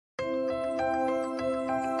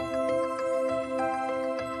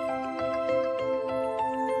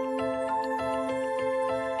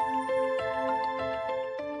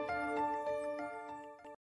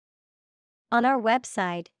On our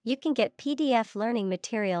website, you can get PDF learning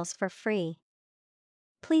materials for free.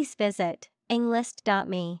 Please visit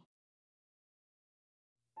englist.me.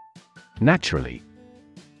 Naturally.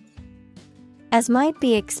 As might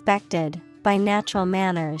be expected, by natural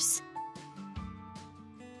manners.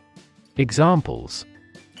 Examples: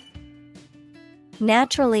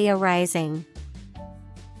 Naturally arising.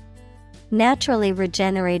 Naturally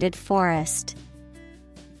regenerated forest.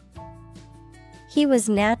 He was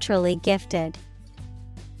naturally gifted.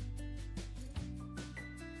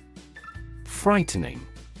 Frightening.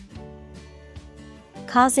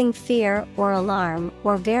 Causing fear or alarm,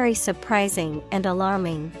 or very surprising and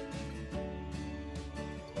alarming.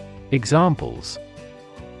 Examples: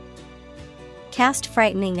 Cast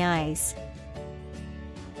frightening eyes.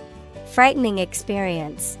 Frightening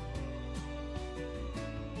experience.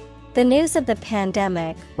 The news of the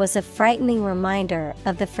pandemic was a frightening reminder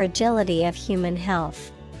of the fragility of human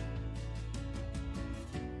health.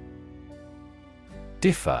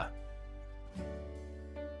 Differ.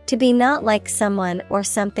 To be not like someone or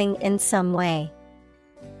something in some way.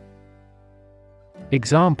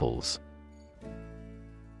 Examples: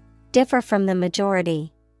 Differ from the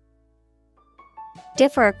majority.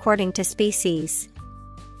 Differ according to species.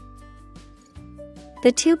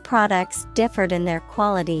 The two products differed in their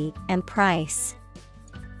quality and price.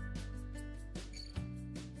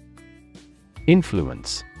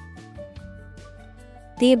 Influence.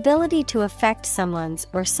 The ability to affect someone's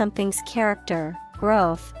or something's character,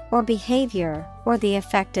 growth, or behavior, or the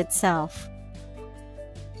effect itself.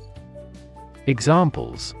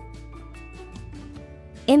 Examples: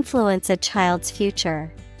 Influence a child's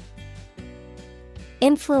future.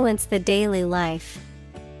 Influence the daily life.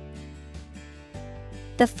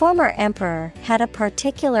 The former emperor had a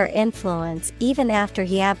particular influence even after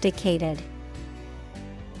he abdicated.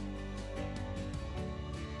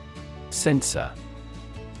 Censor.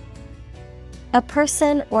 A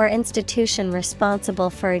person or institution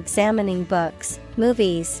responsible for examining books,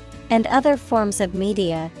 movies, and other forms of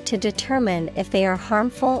media to determine if they are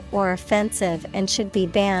harmful or offensive and should be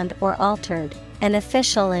banned or altered. An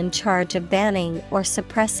official in charge of banning or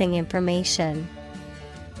suppressing information.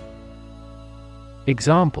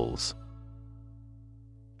 Examples: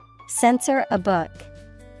 Censor a book.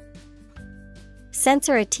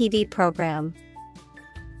 Censor a TV program.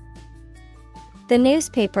 The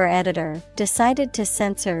newspaper editor decided to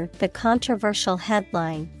censor the controversial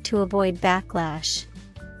headline to avoid backlash.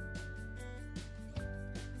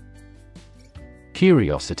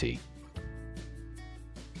 Curiosity.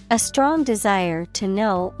 A strong desire to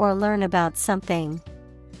know or learn about something.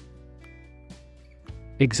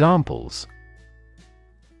 Examples: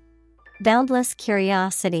 Boundless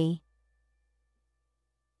curiosity.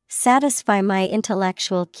 Satisfy my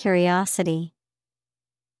intellectual curiosity.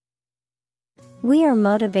 We are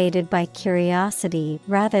motivated by curiosity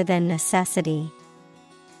rather than necessity.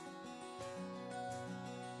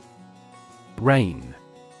 Rein.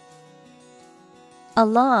 A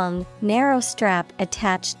long, narrow strap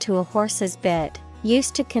attached to a horse's bit,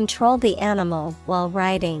 used to control the animal while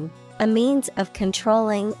riding, a means of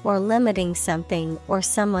controlling or limiting something or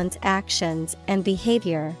someone's actions and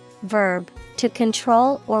behavior. Verb, to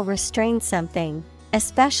control or restrain something,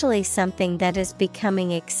 especially something that is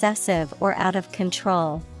becoming excessive or out of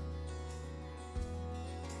control.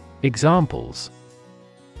 Examples: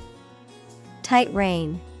 Tight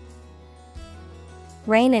rein.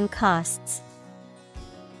 Rein in costs.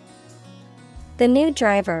 The new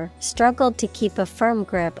driver struggled to keep a firm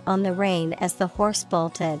grip on the rein as the horse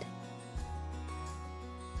bolted.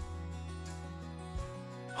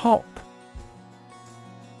 Hop.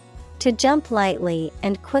 To jump lightly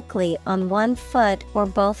and quickly on one foot or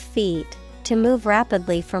both feet, to move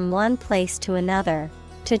rapidly from one place to another,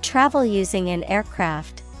 to travel using an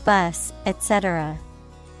aircraft, bus, etc.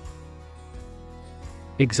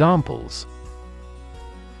 Examples: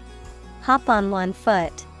 Hop on one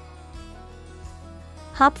foot.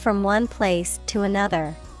 Hop from one place to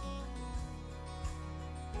another.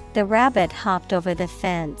 The rabbit hopped over the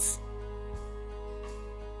fence.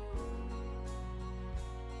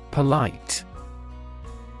 Polite.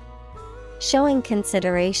 Showing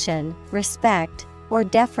consideration, respect, or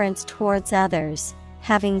deference towards others,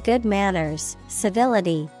 having good manners,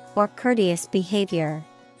 civility, or courteous behavior.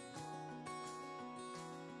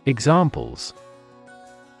 Examples: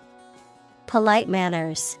 Polite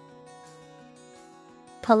manners.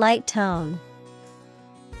 Polite tone.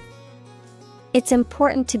 It's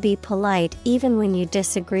important to be polite even when you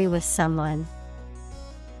disagree with someone.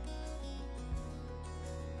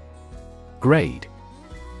 Grade.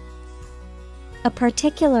 A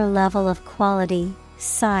particular level of quality,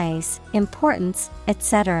 size, importance,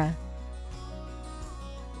 etc.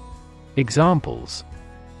 Examples: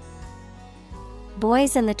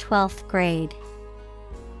 Boys in the 12th grade.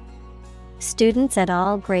 Students at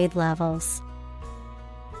all grade levels.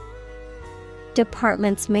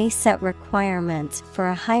 Departments may set requirements for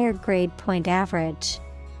a higher grade point average.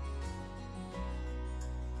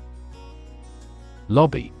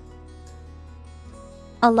 Lobby.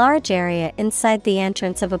 A large area inside the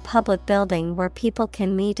entrance of a public building where people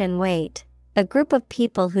can meet and wait. A group of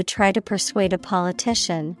people who try to persuade a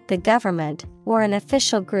politician, the government, or an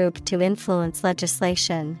official group to influence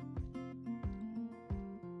legislation.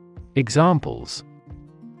 Examples: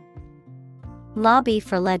 Lobby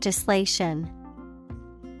for legislation.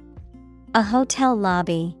 A hotel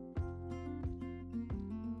lobby.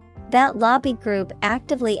 That lobby group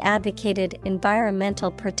actively advocated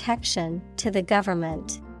environmental protection to the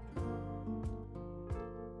government.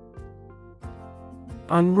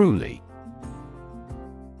 Unruly.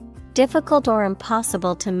 Difficult or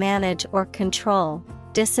impossible to manage or control,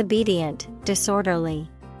 disobedient, disorderly.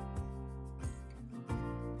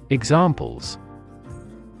 Examples: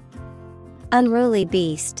 Unruly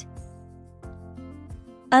beast.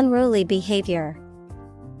 Unruly behavior.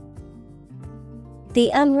 The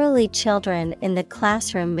unruly children in the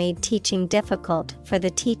classroom made teaching difficult for the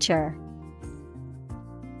teacher.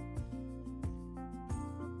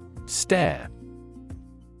 Stare.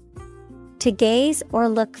 To gaze or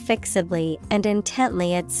look fixedly and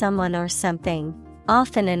intently at someone or something,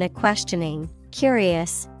 often in a questioning,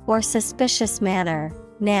 curious, or suspicious manner.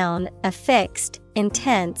 Noun, a fixed,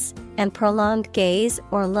 intense, and prolonged gaze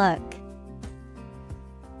or look.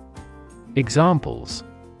 Examples: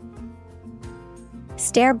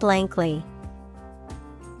 Stare blankly.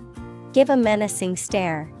 Give a menacing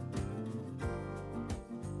stare.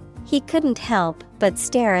 He couldn't help but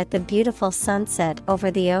stare at the beautiful sunset over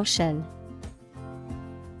the ocean.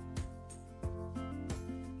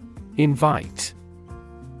 Invite.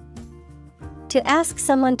 To ask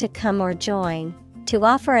someone to come or join, to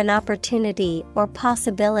offer an opportunity or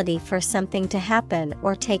possibility for something to happen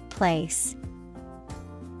or take place.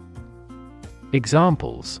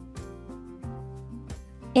 Examples: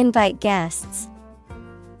 Invite guests.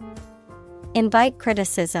 Invite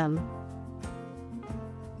criticism.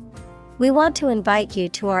 We want to invite you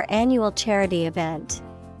to our annual charity event.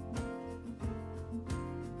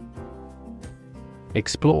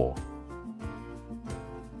 Explore.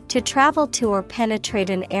 To travel to or penetrate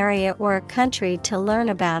an area or a country to learn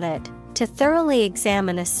about it, to thoroughly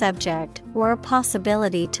examine a subject or a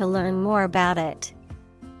possibility to learn more about it.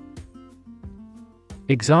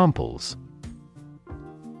 Examples: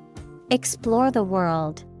 Explore the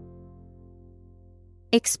world.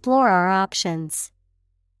 Explore our options.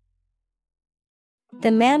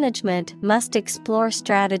 The management must explore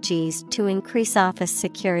strategies to increase office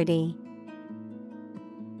security.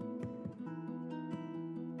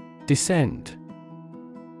 Descend.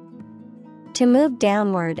 To move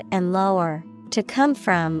downward and lower, to come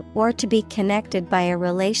from or to be connected by a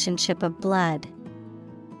relationship of blood.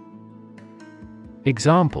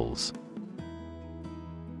 Examples: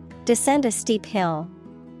 Descend a steep hill.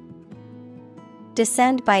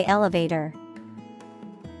 Descend by elevator.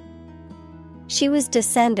 She was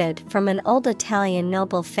descended from an old Italian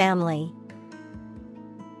noble family.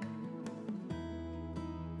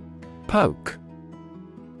 Poke.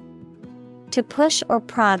 To push or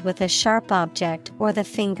prod with a sharp object or the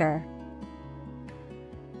finger.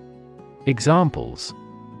 Examples: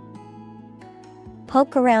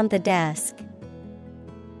 Poke around the desk.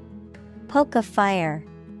 Poke a fire.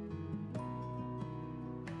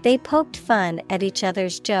 They poked fun at each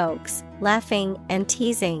other's jokes, laughing and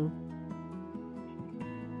teasing.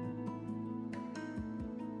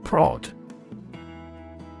 Prod.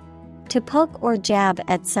 To poke or jab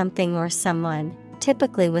at something or someone,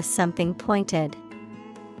 typically with something pointed.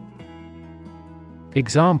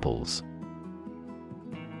 Examples: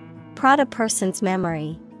 Prod a person's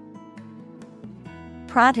memory.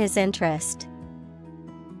 Prod his interest.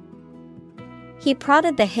 He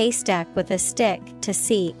prodded the haystack with a stick to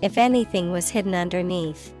see if anything was hidden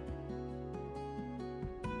underneath.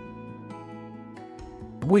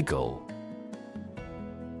 Wiggle.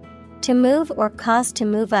 To move or cause to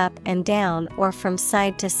move up and down or from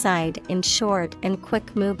side to side in short and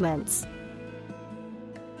quick movements.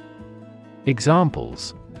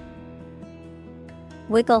 Examples: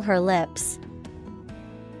 Wiggle her lips.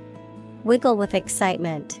 Wiggle with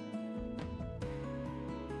excitement.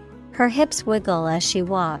 Her hips wiggle as she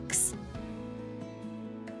walks.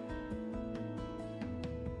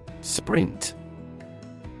 Sprint.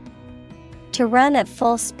 To run at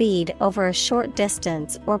full speed over a short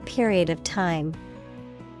distance or period of time.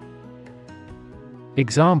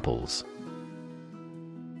 Examples: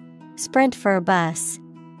 Sprint for a bus.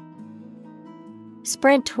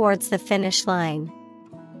 Sprint towards the finish line.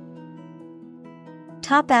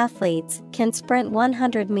 Top athletes can sprint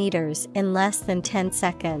 100 meters in less than 10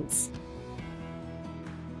 seconds.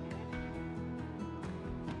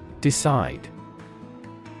 Decide.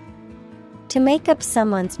 To make up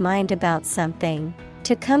someone's mind about something,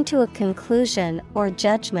 to come to a conclusion or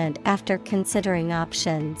judgment after considering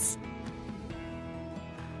options.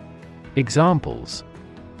 Examples: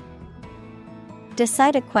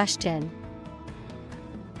 Decide a question.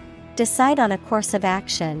 Decide on a course of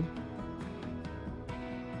action.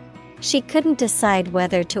 She couldn't decide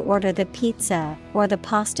whether to order the pizza or the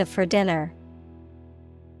pasta for dinner.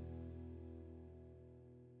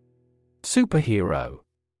 Superhero.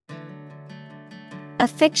 A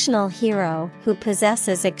fictional hero who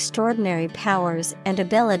possesses extraordinary powers and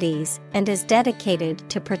abilities and is dedicated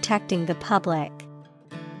to protecting the public.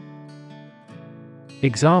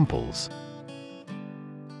 Examples: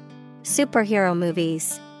 Superhero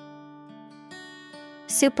movies.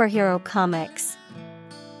 Superhero comics.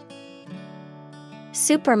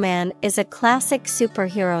 Superman is a classic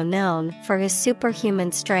superhero known for his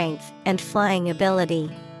superhuman strength and flying ability.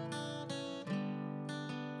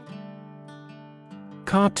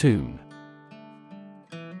 Cartoon.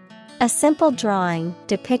 A simple drawing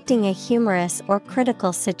depicting a humorous or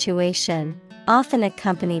critical situation, often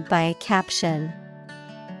accompanied by a caption.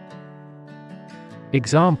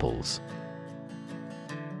 Examples: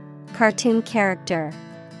 Cartoon character.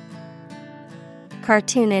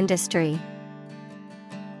 Cartoon industry.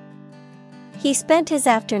 He spent his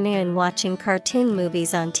afternoon watching cartoon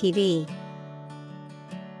movies on TV.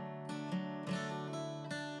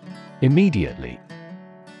 Immediately.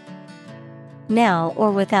 Now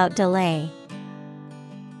or without delay.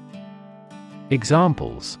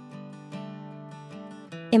 Examples: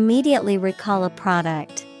 Immediately recall a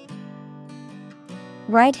product.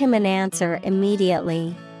 Write him an answer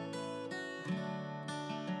immediately.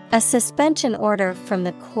 A suspension order from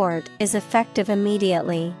the court is effective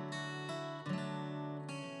immediately.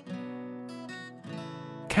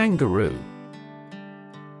 Kangaroo.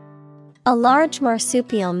 A large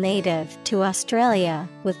marsupial native to Australia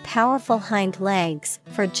with powerful hind legs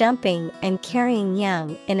for jumping and carrying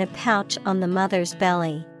young in a pouch on the mother's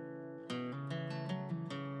belly.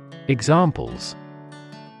 Examples: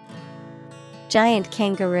 Giant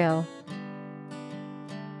kangaroo.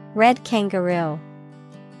 Red kangaroo.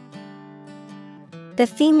 The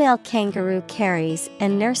female kangaroo carries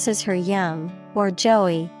and nurses her young, or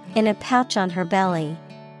joey, in a pouch on her belly.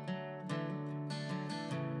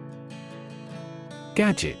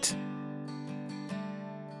 Gadget.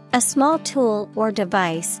 A small tool or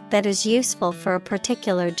device that is useful for a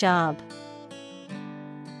particular job.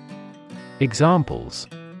 Examples: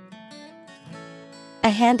 A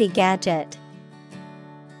handy gadget.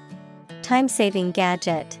 Time-saving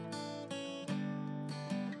gadget.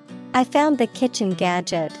 I found the kitchen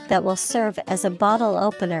gadget that will serve as a bottle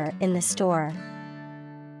opener in the store.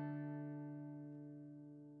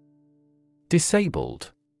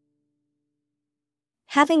 Disabled.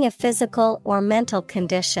 Having a physical or mental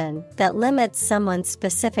condition that limits someone's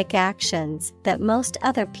specific actions that most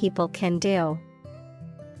other people can do.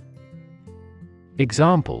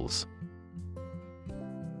 Examples: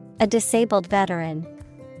 A disabled veteran.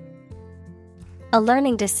 A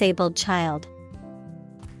learning disabled child.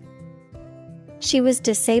 She was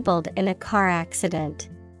disabled in a car accident.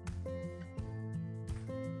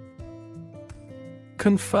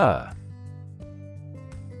 Confer.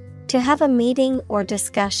 To have a meeting or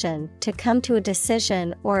discussion, to come to a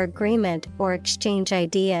decision or agreement or exchange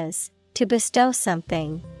ideas, to bestow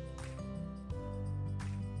something.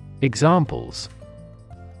 Examples: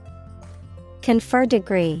 Confer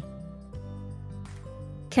degree.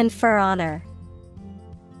 Confer honor.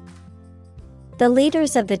 The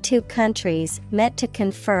leaders of the two countries met to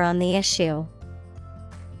confer on the issue.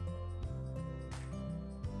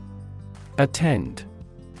 Attend.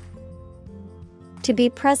 To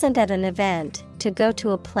be present at an event, to go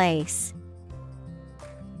to a place.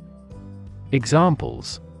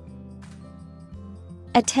 Examples: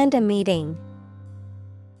 Attend a meeting.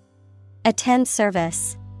 Attend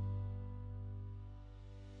service.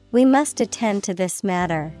 We must attend to this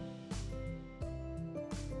matter.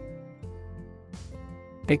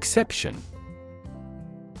 Exception.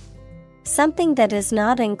 Something that is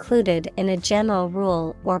not included in a general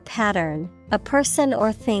rule or pattern, a person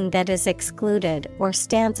or thing that is excluded or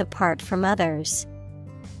stands apart from others.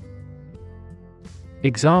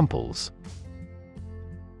 Examples: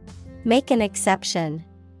 Make an exception.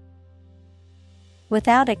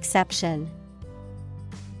 Without exception.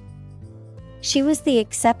 She was the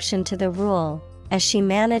exception to the rule, as she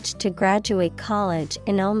managed to graduate college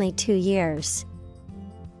in only 2 years.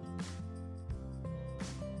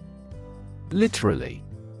 Literally.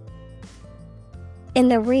 In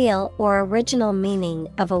the real or original meaning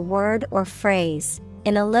of a word or phrase,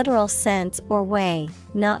 in a literal sense or way,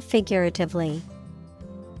 not figuratively.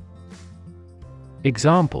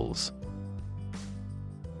 Examples.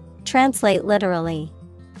 Translate literally.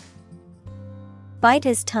 Bite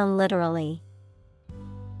his tongue literally.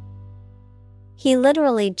 He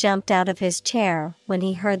literally jumped out of his chair when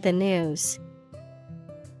he heard the news.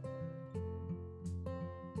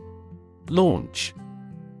 Launch.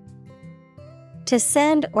 To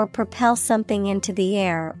send or propel something into the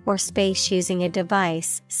air or space using a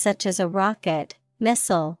device such as a rocket,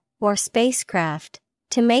 missile, or spacecraft,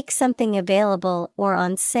 to make something available or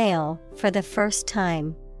on sale for the first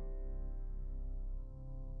time.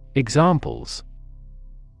 Examples.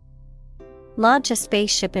 Launch a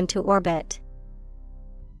spaceship into orbit.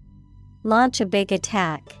 Launch a big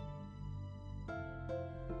attack.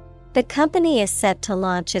 The company is set to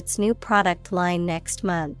launch its new product line next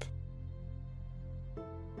month.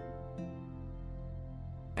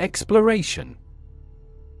 Exploration.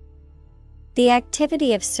 The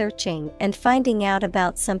activity of searching and finding out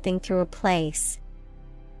about something through a place.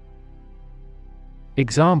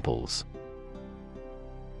 Examples.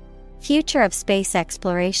 Future of space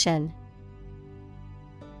exploration.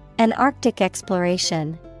 An Arctic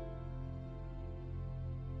exploration.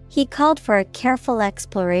 He called for a careful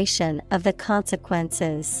exploration of the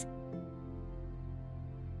consequences.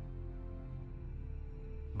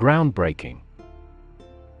 Groundbreaking.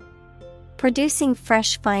 Producing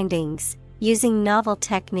fresh findings, using novel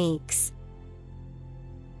techniques.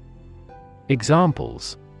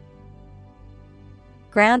 Examples.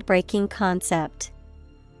 Groundbreaking concept.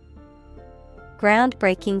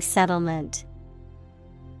 Groundbreaking settlement.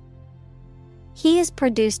 He has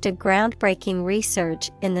produced a groundbreaking research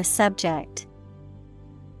in the subject.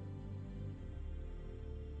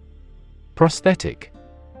 Prosthetic.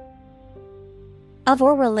 Of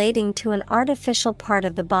or relating to an artificial part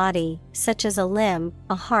of the body, such as a limb,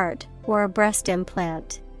 a heart, or a breast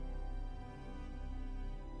implant.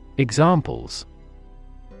 Examples.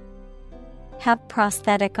 Have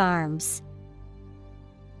prosthetic arms.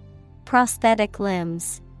 Prosthetic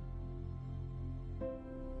limbs.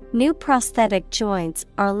 New prosthetic joints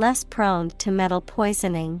are less prone to metal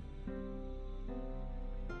poisoning.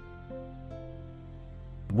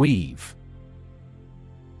 Weave.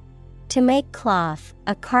 To make cloth,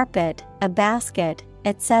 a carpet, a basket,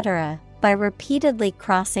 etc., by repeatedly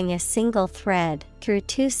crossing a single thread through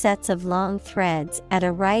 2 sets of long threads at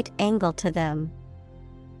a right angle to them.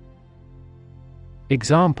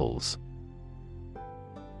 Examples.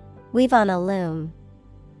 Weave on a loom.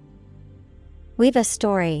 Weave a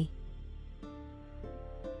story.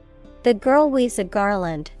 The girl weaves a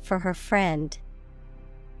garland for her friend.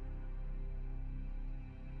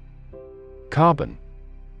 Carbon.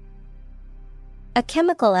 A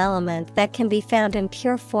chemical element that can be found in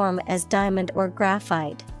pure form as diamond or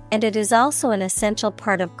graphite, and it is also an essential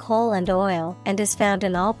part of coal and oil and is found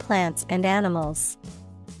in all plants and animals.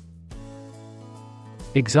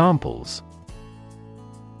 Examples.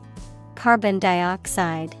 Carbon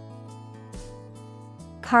dioxide.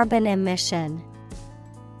 Carbon emission.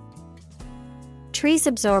 Trees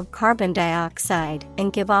absorb carbon dioxide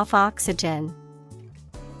and give off oxygen.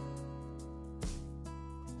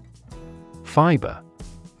 Fiber.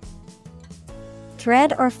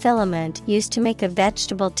 Thread or filament used to make a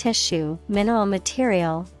vegetable tissue, mineral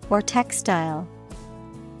material, or textile.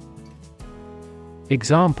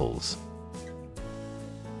 Examples.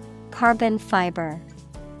 Carbon fiber.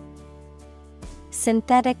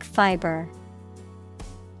 Synthetic fiber.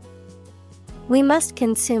 We must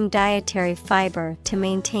consume dietary fiber to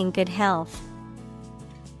maintain good health.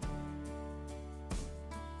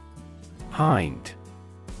 Hind.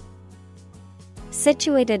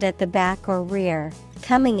 Situated at the back or rear,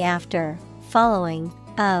 coming after, following,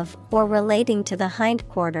 of, or relating to the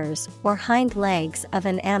hindquarters or hind legs of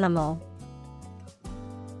an animal.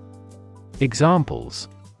 Examples.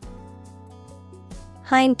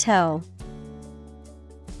 Hind toe.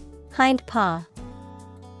 Hind paw.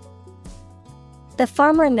 The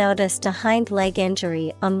farmer noticed a hind leg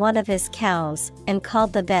injury on one of his cows and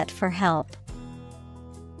called the vet for help.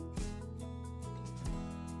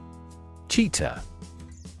 Cheetah.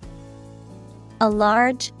 A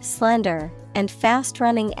large, slender, and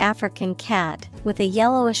fast-running African cat with a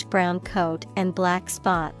yellowish-brown coat and black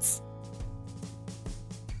spots.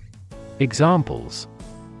 Examples: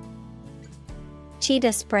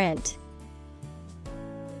 cheetah sprint,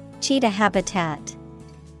 cheetah habitat.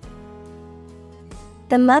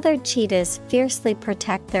 The mother cheetahs fiercely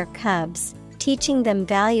protect their cubs, teaching them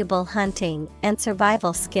valuable hunting and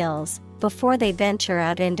survival skills before they venture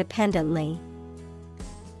out independently.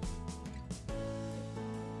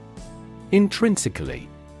 Intrinsically.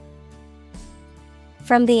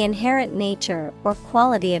 From the inherent nature or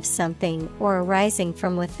quality of something or arising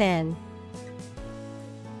from within.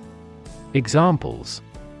 Examples: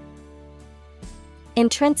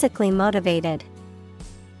 intrinsically motivated,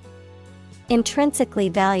 intrinsically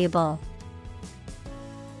valuable.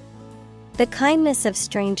 The kindness of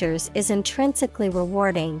strangers is intrinsically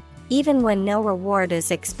rewarding, even when no reward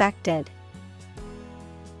is expected.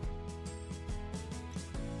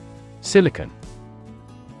 Silicon.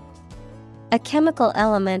 A chemical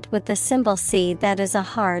element with the symbol C that is a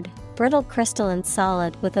hard, brittle crystalline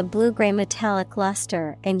solid with a blue-gray metallic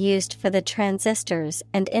luster and used for the transistors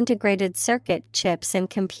and integrated circuit chips in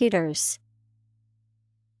computers.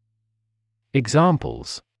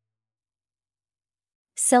 Examples: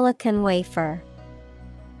 silicon wafer,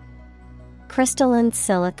 crystalline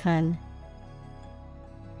silicon.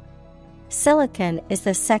 Silicon is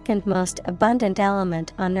the second most abundant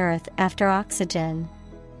element on Earth after oxygen.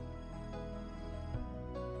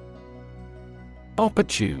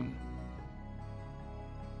 Opportune.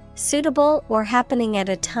 Suitable or happening at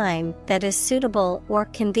a time that is suitable or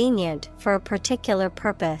convenient for a particular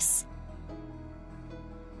purpose.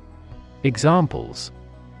 Examples: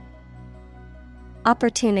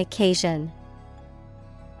 opportune occasion,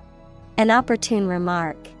 an opportune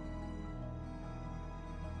remark.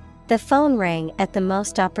 The phone rang at the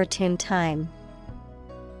most opportune time.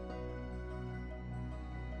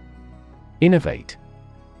 Innovate.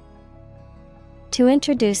 To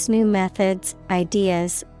introduce new methods,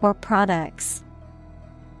 ideas, or products.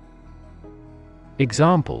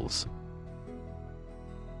 Examples: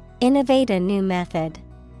 innovate a new method.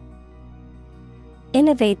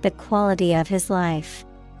 Innovate the quality of his life.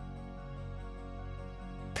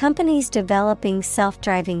 Companies developing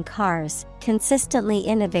self-driving cars consistently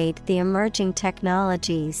innovate the emerging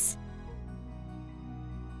technologies.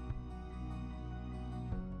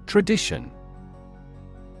 Tradition.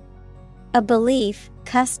 A belief,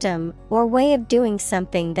 custom, or way of doing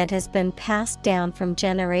something that has been passed down from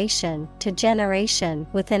generation to generation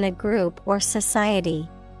within a group or society.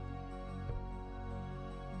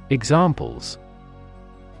 Examples: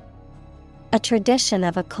 a tradition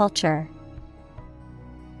of a culture.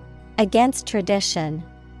 Against tradition.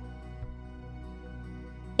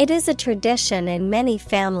 It is a tradition in many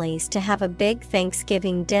families to have a big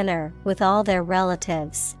Thanksgiving dinner with all their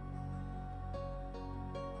relatives.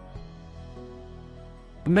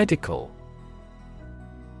 Medical.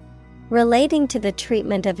 Relating to the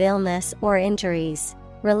treatment of illness or injuries,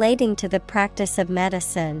 relating to the practice of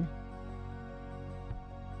medicine.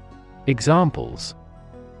 Examples: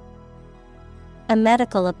 a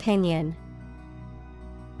medical opinion.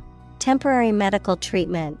 Temporary medical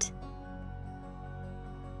treatment.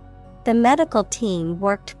 The medical team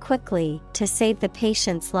worked quickly to save the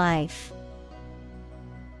patient's life.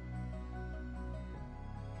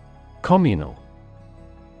 Communal.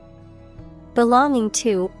 Belonging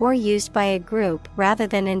to or used by a group rather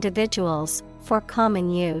than individuals, for common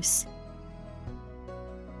use.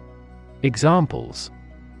 Examples: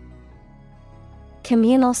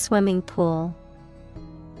 communal swimming pool.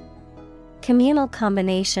 Communal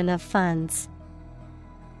combination of funds.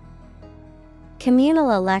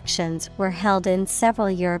 Communal elections were held in several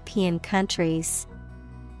European countries.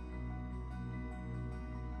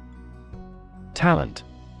 Talent.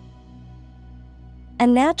 A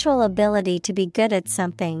natural ability to be good at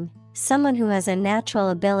something, someone who has a natural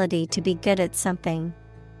ability to be good at something.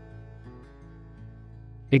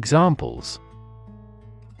 Examples: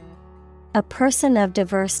 a person of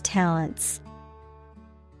diverse talents.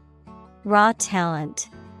 Raw talent.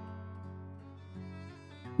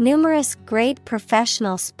 Numerous great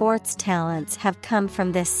professional sports talents have come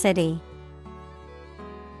from this city.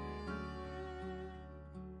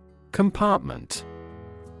 Compartment.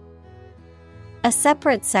 A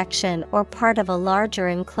separate section or part of a larger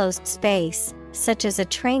enclosed space, such as a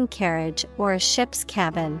train carriage or a ship's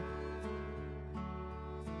cabin.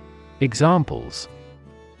 Examples: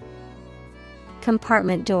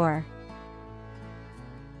 compartment door.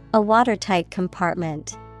 A watertight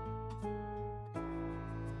compartment.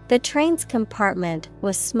 The train's compartment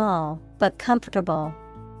was small but comfortable.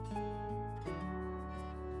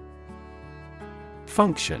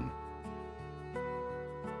 Function.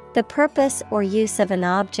 The purpose or use of an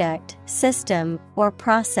object, system, or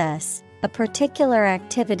process, a particular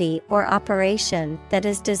activity or operation that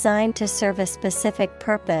is designed to serve a specific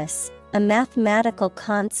purpose, a mathematical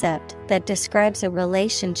concept that describes a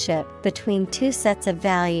relationship between two sets of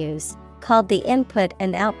values, called the input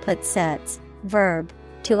and output sets. Verb,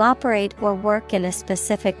 to operate or work in a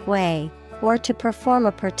specific way, or to perform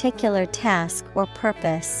a particular task or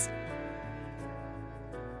purpose.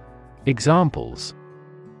 Examples: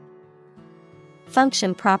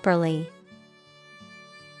 function properly,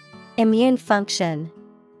 immune function.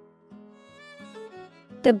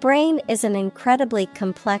 The brain is an incredibly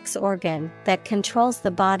complex organ that controls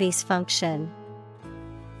the body's function.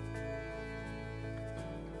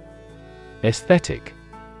 Aesthetic.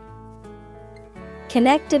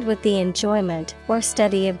 Connected with the enjoyment or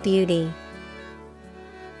study of beauty.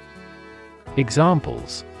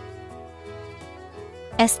 Examples: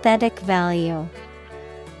 aesthetic value,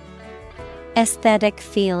 aesthetic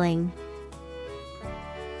feeling.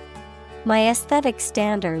 My aesthetic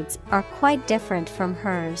standards are quite different from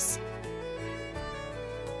hers.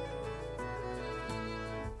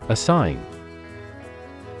 Assign.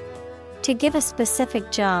 To give a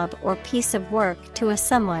specific job or piece of work to a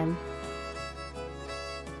someone.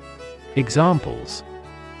 Examples: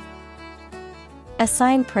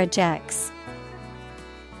 assign projects,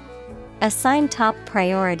 assign top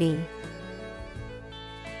priority.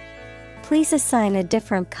 Please assign a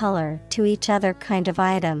different color to each other kind of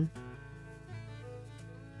item.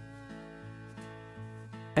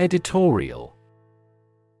 Editorial.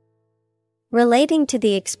 Relating to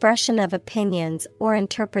the expression of opinions or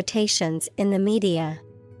interpretations in the media.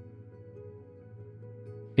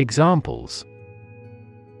 Examples: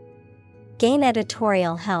 gain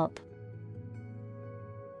editorial help,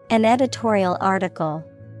 an editorial article.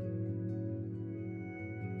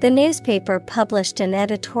 The newspaper published an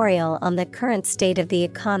editorial on the current state of the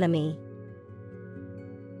economy.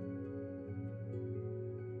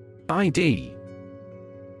 ID.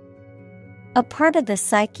 A part of the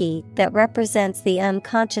psyche that represents the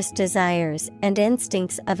unconscious desires and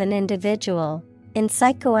instincts of an individual. In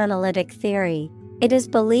psychoanalytic theory, it is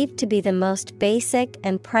believed to be the most basic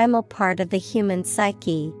and primal part of the human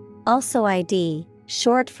psyche. Also ID,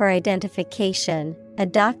 short for identification, a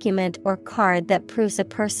document or card that proves a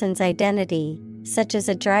person's identity, such as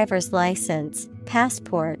a driver's license,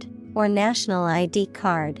 passport, or national ID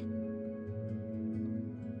card.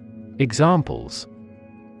 Examples: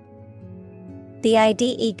 the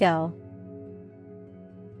ID ego,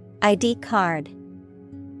 ID card.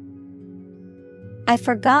 I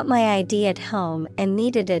forgot my ID at home and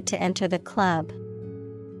needed it to enter the club.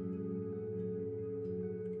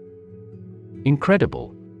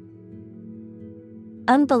 Incredible.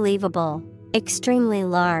 Unbelievable, extremely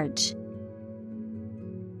large.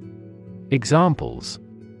 Examples: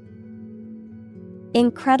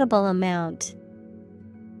 incredible amount,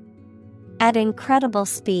 at incredible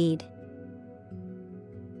speed.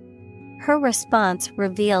 Her response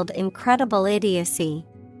revealed incredible idiocy.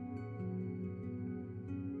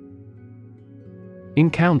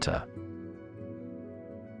 Encounter.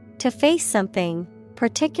 To face something,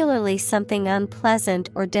 particularly something unpleasant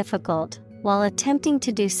or difficult, while attempting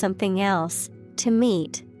to do something else, to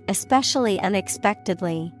meet, especially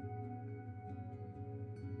unexpectedly.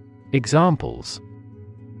 Examples: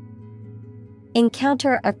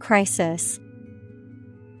 encounter a crisis,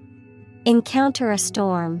 encounter a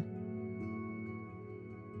storm.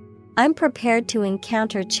 I'm prepared to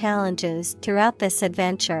encounter challenges throughout this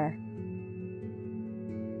adventure.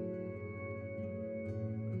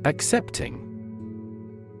 Accepting.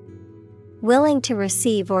 Willing to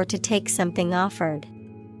receive or to take something offered.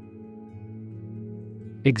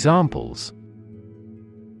 Examples: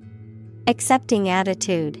 accepting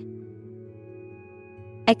attitude,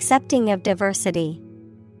 accepting of diversity.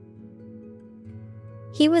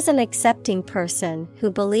 He was an accepting person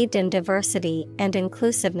who believed in diversity and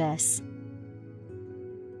inclusiveness.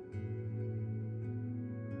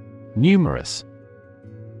 Numerous.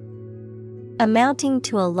 Amounting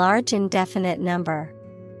to a large indefinite number.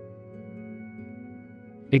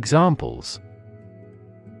 Examples: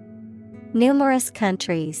 numerous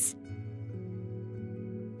countries.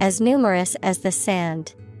 As numerous as the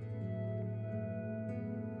sand.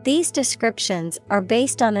 These descriptions are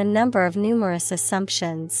based on a number of numerous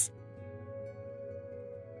assumptions.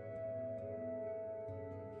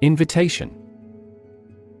 Invitation.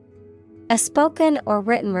 A spoken or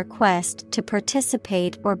written request to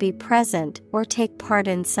participate or be present or take part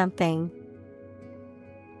in something.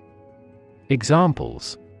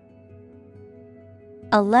 Examples: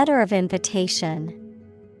 a letter of invitation.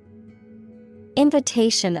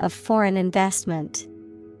 Invitation of foreign investment.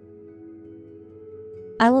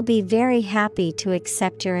 I will be very happy to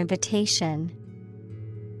accept your invitation.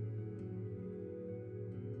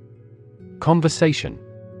 Conversation.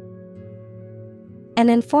 An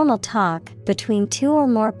informal talk between two or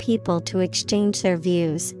more people to exchange their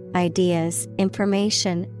views, ideas,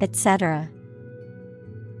 information, etc.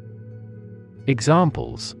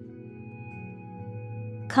 Examples.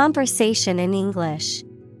 Conversation in English.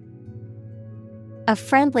 A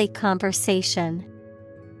friendly conversation.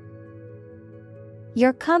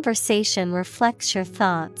 Your conversation reflects your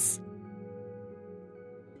thoughts.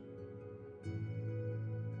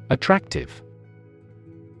 Attractive.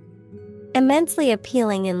 Immensely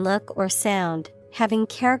appealing in look or sound, having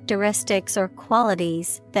characteristics or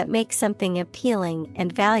qualities that make something appealing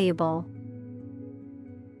and valuable.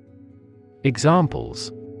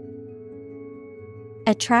 Examples.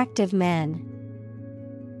 Attractive men.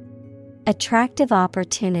 Attractive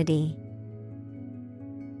opportunity.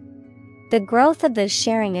 The growth of the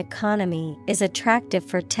sharing economy is attractive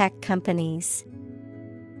for tech companies.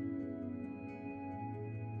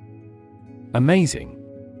 Amazing.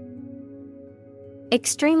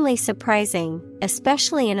 Extremely surprising,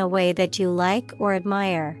 especially in a way that you like or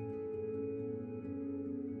admire.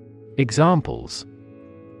 Examples.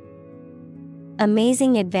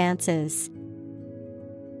 Amazing advances.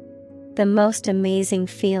 The most amazing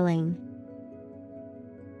feeling.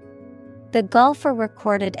 The golfer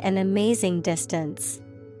recorded an amazing distance.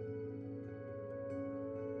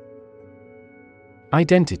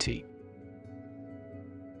 Identity.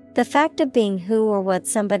 The fact of being who or what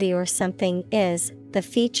somebody or something is, the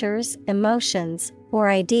features, emotions, or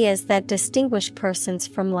ideas that distinguish persons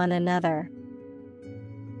from one another.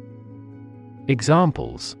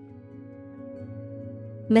 Examples.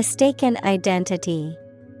 Mistaken identity.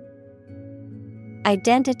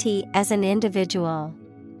 Identity as an individual.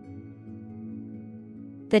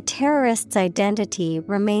 The terrorist's identity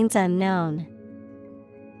remains unknown.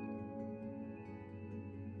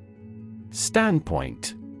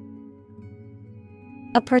 Standpoint.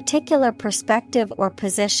 A particular perspective or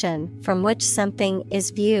position from which something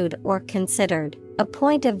is viewed or considered, a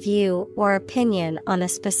point of view or opinion on a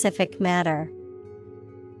specific matter.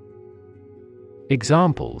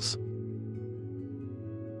 Examples.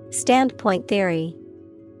 Standpoint theory.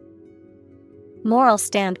 Moral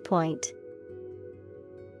standpoint.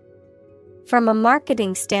 From a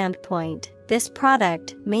marketing standpoint, this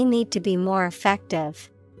product may need to be more effective.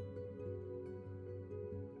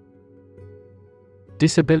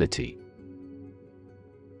 Disability.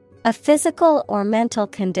 A physical or mental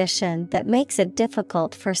condition that makes it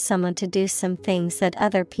difficult for someone to do some things that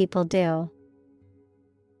other people do.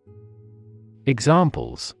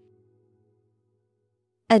 Examples.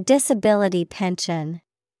 A disability pension.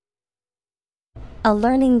 A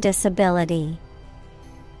learning disability.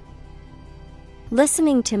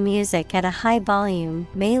 Listening to music at a high volume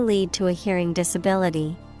may lead to a hearing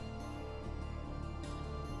disability.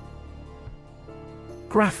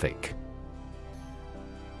 Graphic.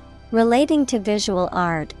 Relating to visual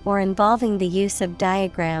art or involving the use of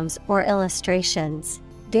diagrams or illustrations,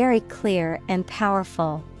 very clear and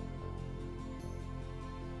powerful.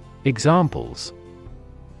 Examples.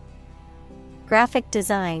 Graphic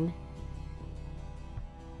design.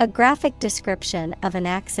 A graphic description of an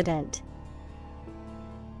accident.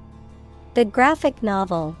 The graphic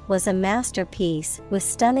novel was a masterpiece with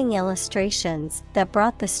stunning illustrations that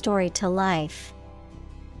brought the story to life.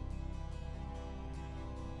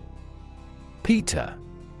 Peter.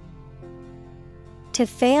 To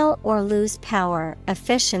fail or lose power,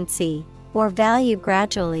 efficiency, or value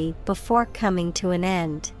gradually before coming to an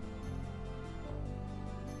end.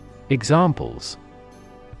 Examples.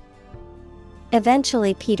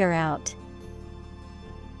 Eventually peter out.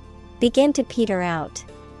 Begin to peter out.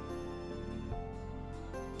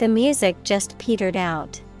 The music just petered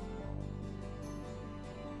out.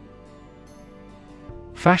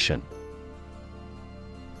 Fashion.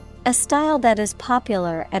 A style that is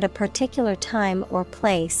popular at a particular time or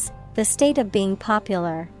place, the state of being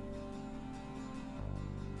popular.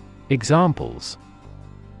 Examples.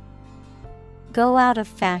 Go out of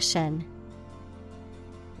fashion.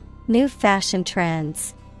 New fashion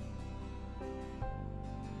trends.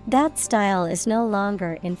 That style is no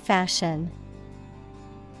longer in fashion.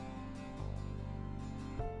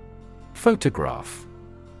 Photograph.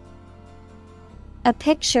 A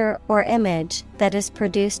picture or image that is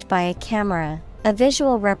produced by a camera, a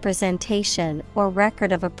visual representation or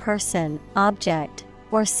record of a person, object,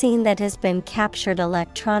 or scene that has been captured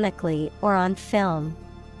electronically or on film.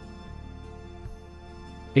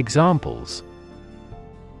 Examples.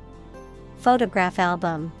 Photograph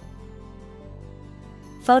album.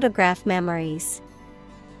 Photograph memories.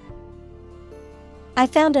 I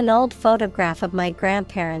found an old photograph of my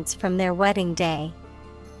grandparents from their wedding day.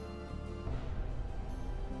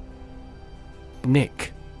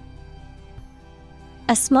 Nick.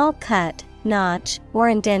 A small cut, notch, or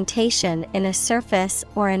indentation in a surface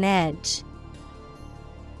or an edge.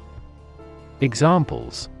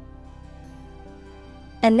 Examples: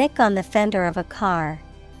 A nick on the fender of a car.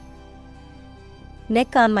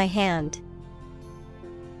 Nick on my hand.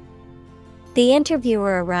 The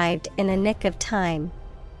interviewer arrived in a nick of time.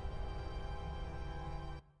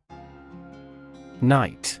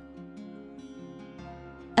 Knight.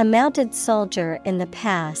 A mounted soldier in the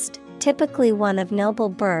past, typically one of noble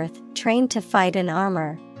birth, trained to fight in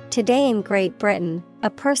armor. Today in Great Britain, a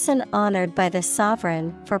person honored by the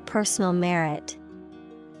sovereign for personal merit.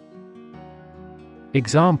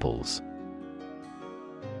 Examples: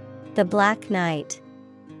 The Black Knight.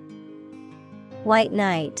 White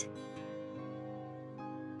Knight.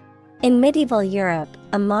 In medieval Europe,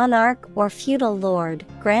 a monarch or feudal lord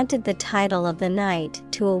granted the title of the knight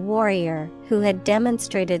to a warrior who had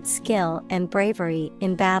demonstrated skill and bravery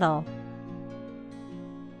in battle.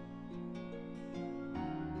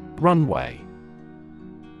 Runway.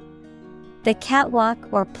 The catwalk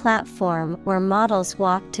or platform where models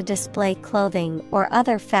walk to display clothing or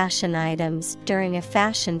other fashion items during a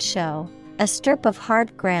fashion show, a strip of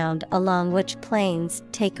hard ground along which planes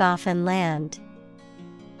take off and land.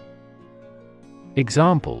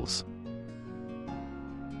 Examples: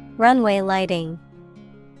 Runway lighting.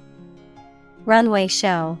 Runway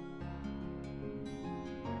show.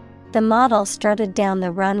 The model strutted down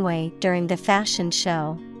the runway during the fashion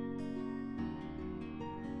show.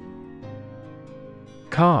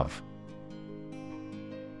 Carve.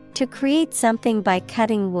 To create something by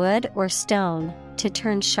cutting wood or stone, to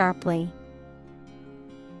turn sharply.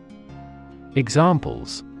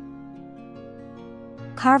 Examples: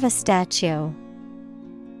 Carve a statue.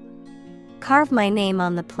 Carve my name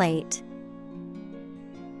on the plate.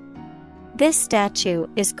 This statue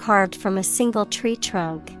is carved from a single tree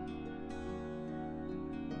trunk.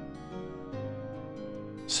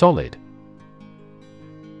 Solid.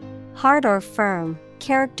 Hard or firm,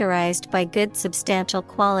 characterized by good substantial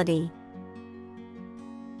quality.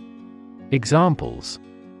 Examples: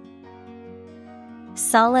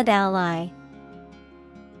 Solid ally.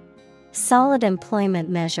 Solid employment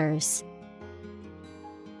measures.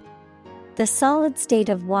 The solid state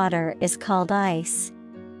of water is called ice.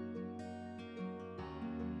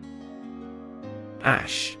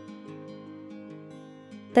 Ash.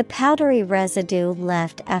 The powdery residue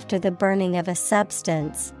left after the burning of a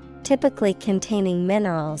substance, typically containing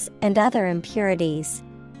minerals and other impurities.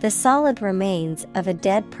 The solid remains of a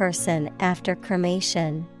dead person after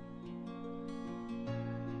cremation.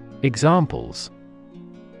 Examples: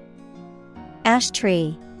 Ash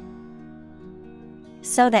tree.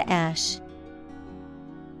 Soda ash.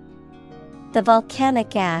 The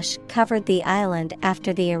volcanic ash covered the island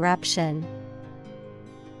after the eruption.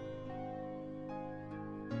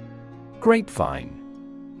 Grapevine.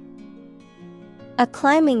 A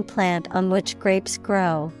climbing plant on which grapes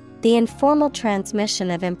grow, the informal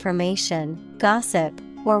transmission of information, gossip,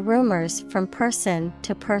 or rumors from person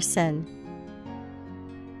to person.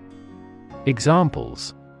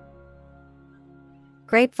 Examples: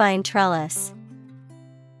 Grapevine trellis.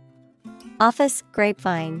 Office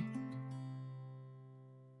grapevine.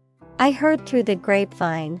 I heard through the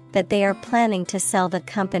grapevine that they are planning to sell the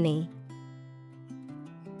company.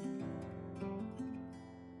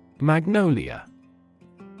 Magnolia.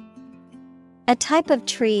 A type of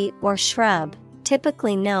tree or shrub,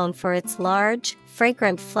 typically known for its large,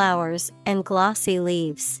 fragrant flowers and glossy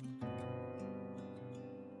leaves.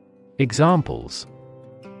 Examples: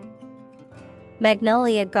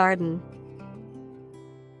 Magnolia garden.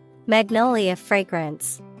 Magnolia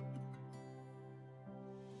fragrance.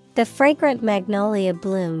 The fragrant magnolia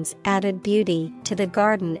blooms added beauty to the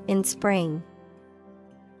garden in spring.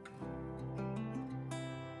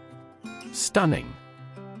 Stunning.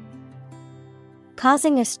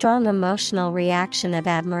 Causing a strong emotional reaction of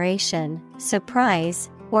admiration, surprise,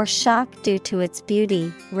 or shock due to its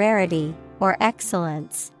beauty, rarity, or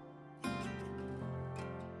excellence.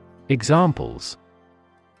 Examples: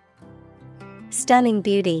 Stunning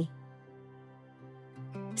beauty.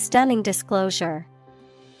 Stunning disclosure.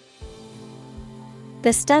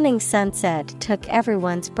 The stunning sunset took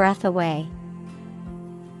everyone's breath away.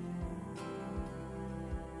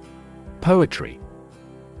 Poetry.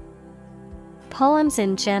 Poems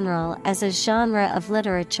in general as a genre of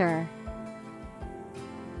literature.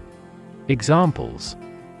 Examples: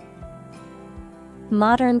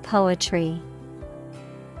 Modern poetry.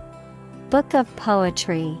 Book of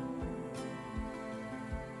poetry.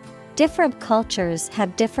 Different cultures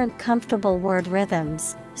have different comfortable word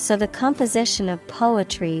rhythms, so the composition of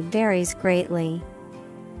poetry varies greatly.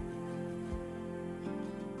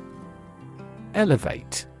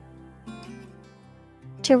 Elevate.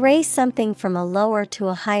 To raise something from a lower to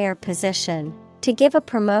a higher position, to give a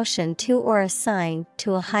promotion to or assign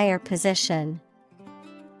to a higher position.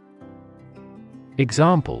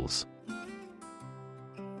 Examples: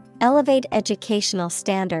 Elevate educational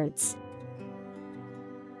standards.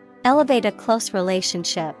 Elevate a close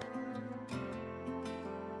relationship.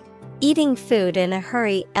 Eating food in a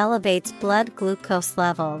hurry elevates blood glucose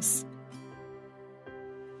levels.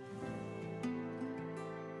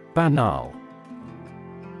 Banal.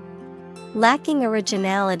 Lacking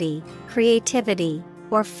originality, creativity,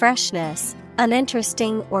 or freshness,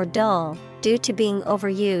 uninteresting or dull, due to being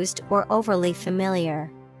overused or overly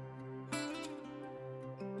familiar.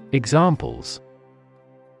 Examples: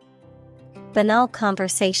 Banal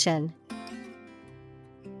conversation.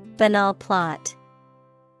 Banal plot.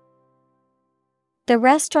 The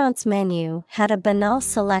restaurant's menu had a banal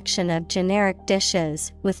selection of generic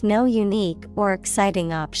dishes with no unique or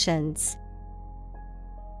exciting options.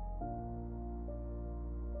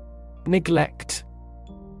 Neglect.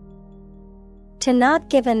 To not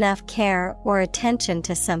give enough care or attention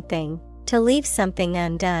to something, to leave something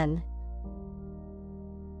undone.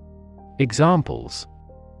 Examples: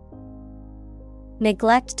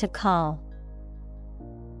 Neglect to call.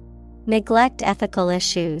 Neglect ethical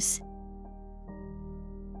issues.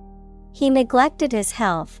 He neglected his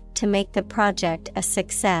health to make the project a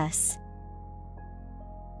success.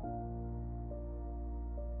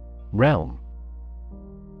 Realm.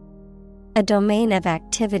 A domain of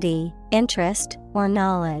activity, interest, or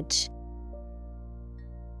knowledge.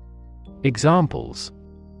 Examples: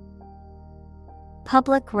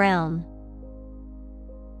 Public realm.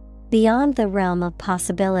 Beyond the realm of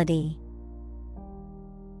possibility.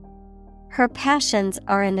 Her passions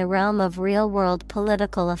are in the realm of real-world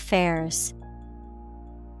political affairs.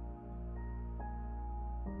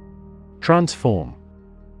 Transform.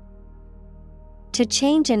 To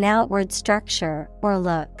change an outward structure or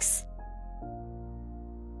looks.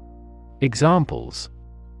 Examples: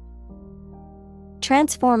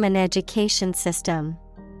 Transform an education system.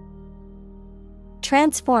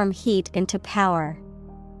 Transform heat into power.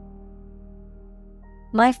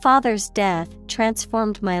 My father's death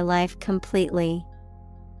transformed my life completely.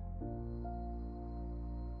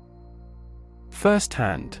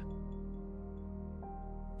 First-hand.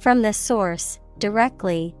 From the source,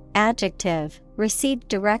 directly, adjective, received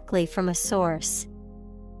directly from a source.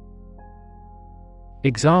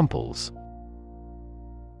 Examples: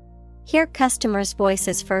 Hear customers'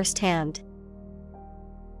 voices firsthand.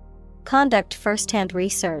 Conduct firsthand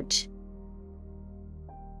research.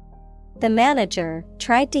 The manager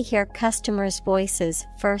tried to hear customers' voices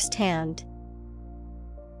firsthand.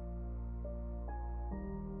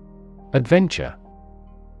 Adventure.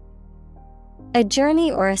 A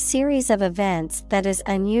journey or a series of events that is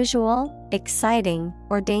unusual, exciting,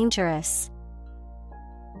 or dangerous.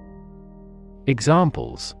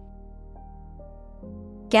 Examples: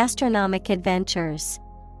 Gastronomic adventures.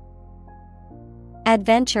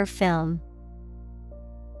 Adventure film.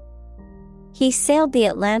 He sailed the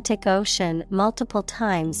Atlantic Ocean multiple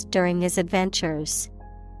times during his adventures.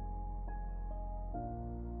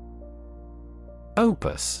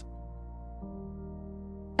 Opus.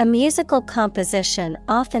 A musical composition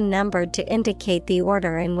often numbered to indicate the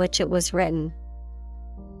order in which it was written.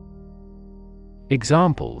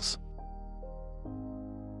 Examples: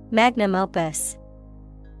 Magnum opus.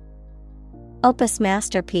 Opus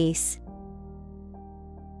masterpiece.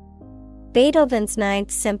 Beethoven's Ninth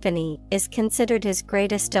Symphony is considered his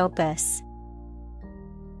greatest opus.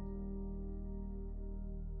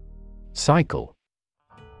 Cycle.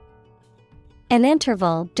 An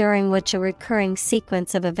interval during which a recurring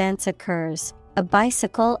sequence of events occurs, a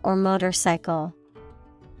bicycle or motorcycle.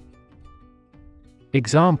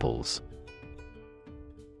 Examples: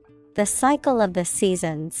 The cycle of the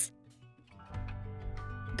seasons.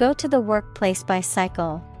 Go to the workplace by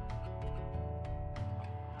cycle.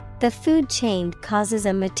 The food chain causes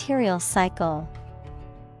a material cycle.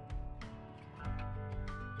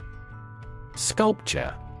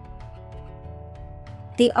 Sculpture.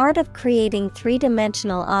 The art of creating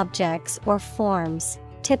three-dimensional objects or forms,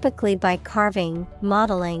 typically by carving,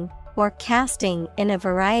 modeling, or casting in a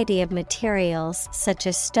variety of materials such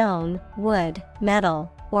as stone, wood,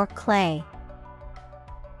 metal, or clay.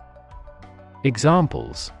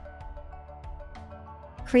 Examples: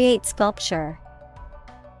 Create sculpture.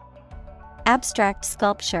 Abstract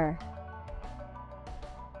sculpture.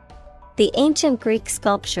 The ancient Greek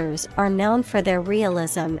sculptures are known for their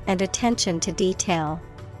realism and attention to detail.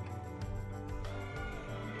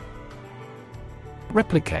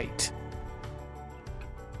 Replicate.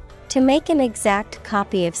 To make an exact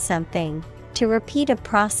copy of something, to repeat a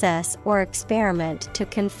process or experiment to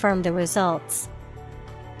confirm the results.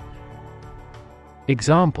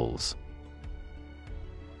 Examples: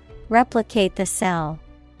 replicate the cell,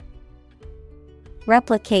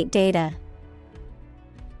 replicate data.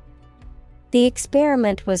 The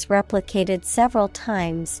experiment was replicated several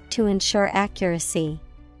times to ensure accuracy.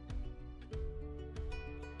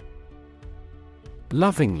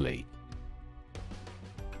 Lovingly.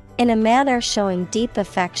 In a manner showing deep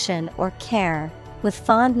affection or care, with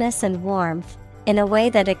fondness and warmth, in a way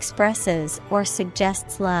that expresses or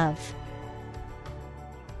suggests love.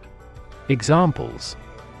 Examples: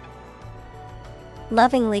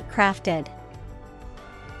 lovingly crafted,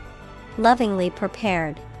 lovingly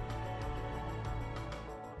prepared.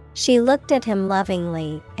 She looked at him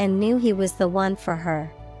lovingly and knew he was the one for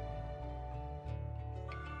her.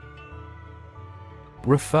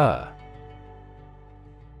 Refer.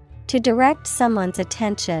 To direct someone's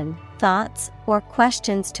attention, thoughts, or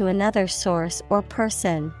questions to another source or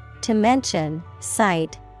person, to mention,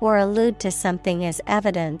 cite, or allude to something as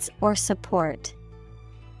evidence or support.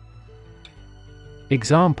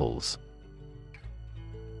 Examples: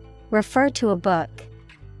 refer to a book,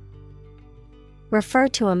 refer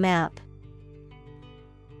to a map.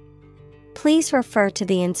 Please refer to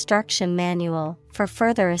the instruction manual for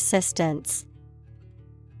further assistance.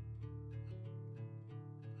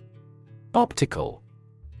 Optical.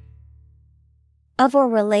 Of or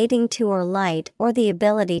relating to or light or the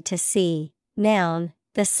ability to see. Noun,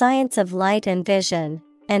 the science of light and vision,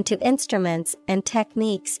 and to instruments and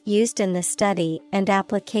techniques used in the study and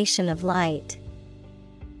application of light.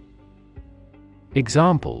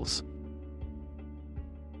 Examples: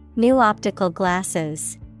 new optical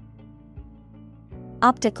glasses,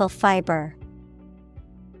 optical fiber.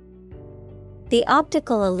 The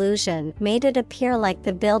optical illusion made it appear like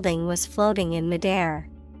the building was floating in midair.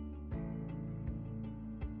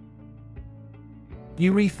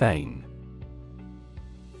 Urethane.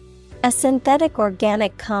 A synthetic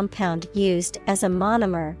organic compound used as a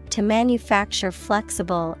monomer to manufacture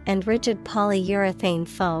flexible and rigid polyurethane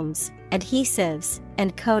foams, adhesives,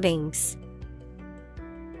 and coatings.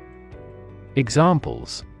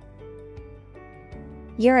 Examples: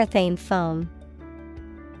 urethane foam,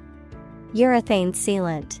 urethane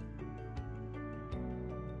sealant.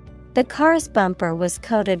 The car's bumper was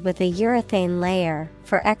coated with a urethane layer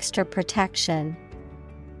for extra protection.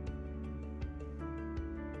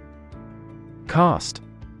 Cast.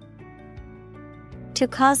 To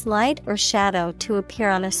cause light or shadow to appear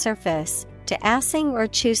on a surface, to assign or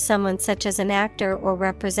choose someone such as an actor or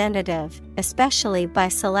representative, especially by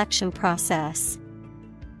selection process.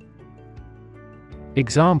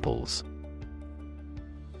 Examples: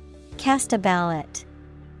 cast a ballot,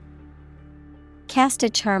 cast a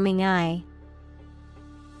charming eye.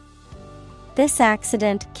 This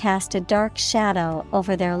accident cast a dark shadow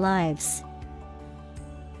over their lives.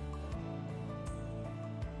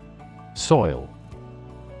 Soil.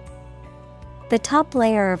 The top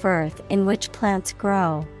layer of earth in which plants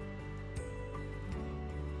grow.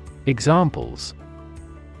 Examples: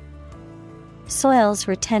 soils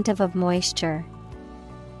retentive of moisture,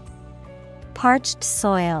 parched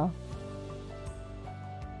soil.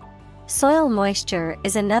 Soil moisture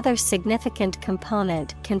is another significant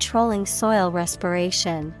component controlling soil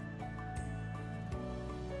respiration.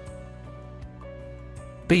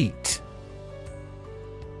 Beet.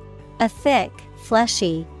 A thick,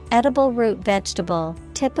 fleshy, edible root vegetable,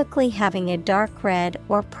 typically having a dark red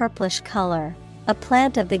or purplish color. A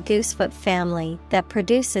plant of the goosefoot family that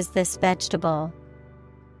produces this vegetable.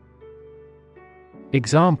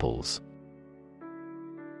 Examples: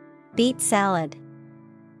 beet salad,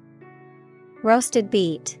 roasted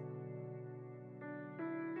beet.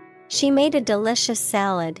 She made a delicious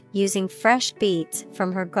salad using fresh beets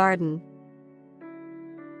from her garden.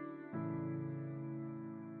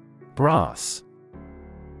 Brass.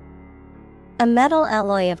 A metal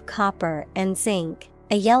alloy of copper and zinc,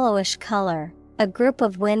 a yellowish color, a group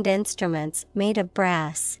of wind instruments made of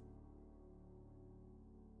brass.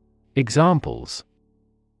 Examples: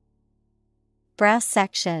 brass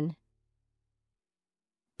section,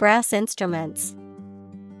 brass instruments.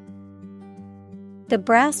 The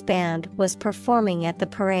brass band was performing at the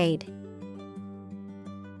parade.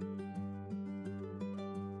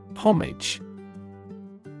 Homage.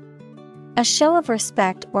 A show of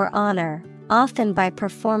respect or honor, often by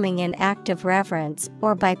performing an act of reverence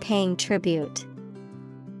or by paying tribute.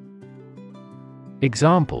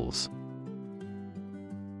 Examples: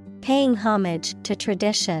 paying homage to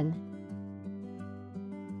tradition,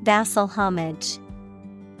 vassal homage.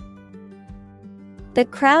 The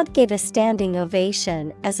crowd gave a standing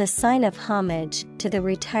ovation as a sign of homage to the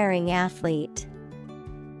retiring athlete.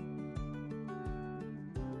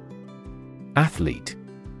 Athlete.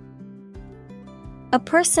 A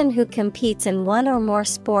person who competes in one or more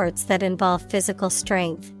sports that involve physical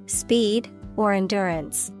strength, speed, or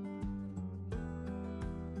endurance.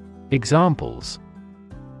 Examples: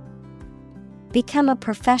 become a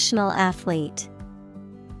professional athlete,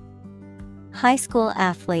 high school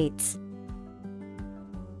athletes.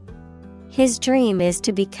 His dream is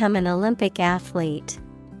to become an Olympic athlete.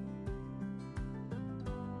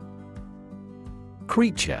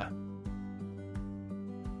 Creature.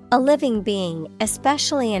 A living being,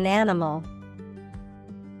 especially an animal.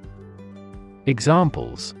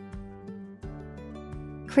 Examples: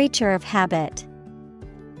 creature of habit,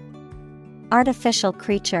 artificial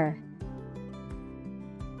creature.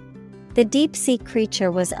 The deep-sea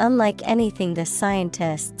creature was unlike anything the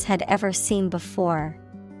scientists had ever seen before.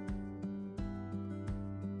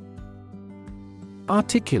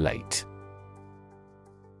 Articulate.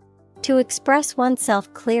 To express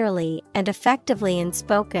oneself clearly and effectively in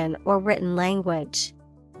spoken or written language.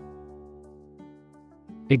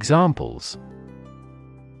 Examples: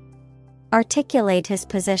 articulate his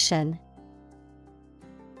position,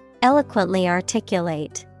 eloquently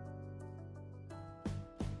articulate.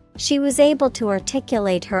 She was able to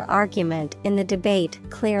articulate her argument in the debate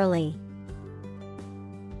clearly.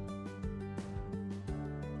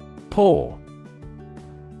 Paw.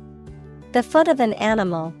 The foot of an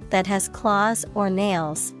animal that has claws or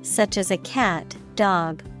nails, such as a cat,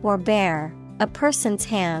 dog, or bear. A person's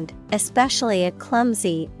hand, especially a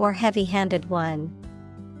clumsy or heavy-handed one.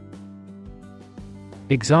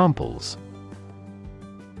 Examples: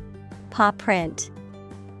 paw print,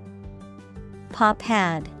 paw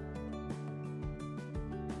pad.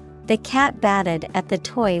 The cat batted at the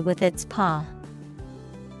toy with its paw.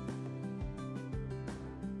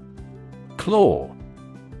 Claw.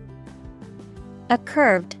 A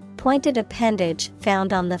curved, pointed appendage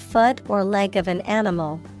found on the foot or leg of an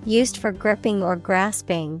animal, used for gripping or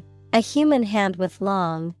grasping. A human hand with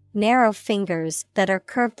long, narrow fingers that are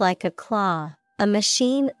curved like a claw. A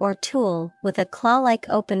machine or tool with a claw-like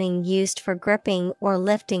opening used for gripping or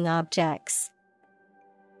lifting objects.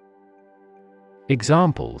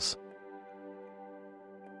 Examples: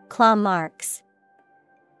 claw marks,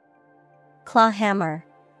 claw hammer.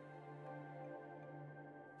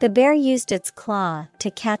 The bear used its claw to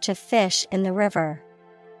catch a fish in the river.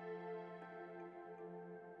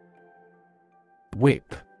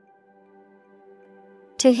 Whip.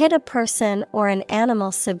 To hit a person or an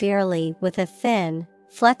animal severely with a thin,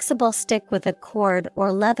 flexible stick with a cord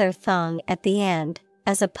or leather thong at the end,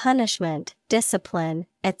 as a punishment, discipline,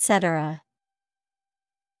 etc.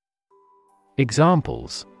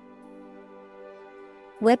 Examples: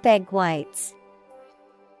 whip egg whites,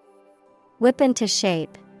 whip into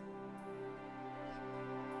shape.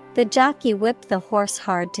 The jockey whipped the horse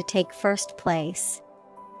hard to take first place.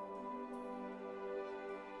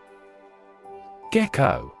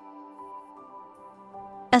 Gecko.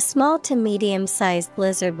 A small to medium-sized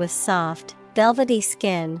lizard with soft, velvety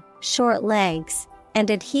skin, short legs, and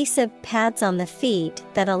adhesive pads on the feet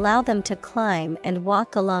that allow them to climb and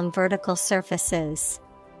walk along vertical surfaces.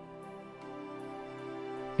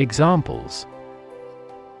 Examples: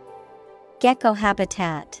 gecko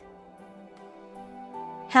habitat,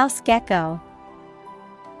 house gecko.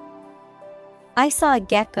 I saw a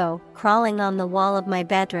gecko crawling on the wall of my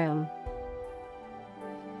bedroom.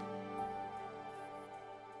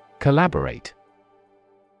 Collaborate.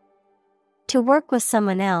 To work with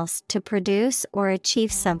someone else to produce or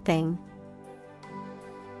achieve something.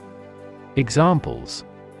 Examples: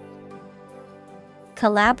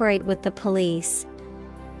 collaborate with the police,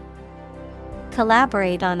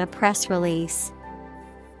 collaborate on a press release.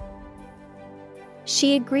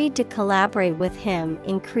 She agreed to collaborate with him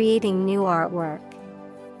in creating new artwork.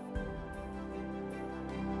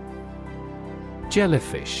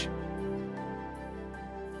 Jellyfish.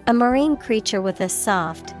 A marine creature with a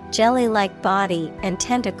soft, jelly-like body and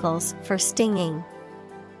tentacles for stinging.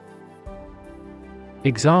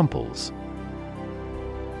 Examples: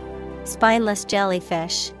 spineless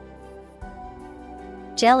jellyfish,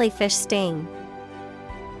 jellyfish sting.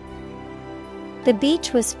 The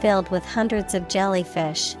beach was filled with hundreds of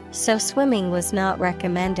jellyfish, so swimming was not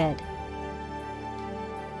recommended.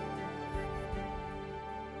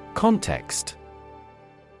 Context.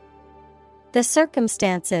 The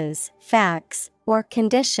circumstances, facts, or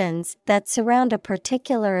conditions that surround a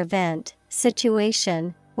particular event,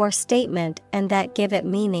 situation, or statement and that give it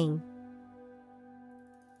meaning.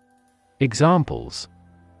 Examples: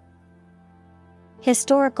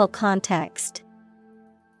 Historical context,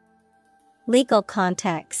 legal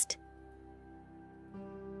context.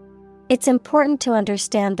 It's important to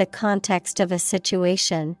understand the context of a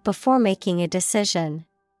situation before making a decision.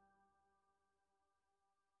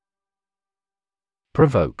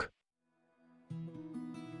 Provoke.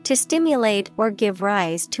 To stimulate or give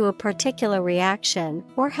rise to a particular reaction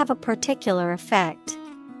or have a particular effect.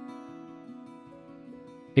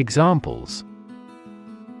 Examples: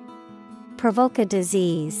 Provoke a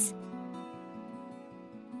disease.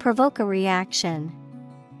 Provoke a reaction.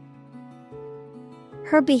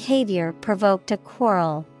 Her behavior provoked a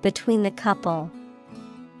quarrel between the couple.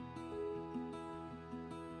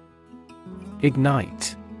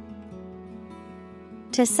 Ignite.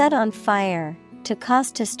 To set on fire, to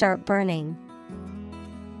cause to start burning.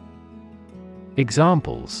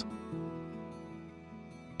 Examples: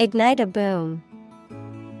 Ignite a boom.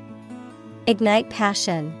 Ignite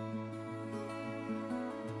passion.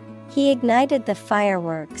 He ignited the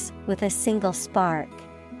fireworks with a single spark.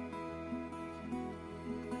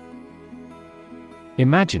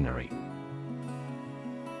 Imaginary.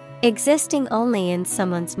 Existing only in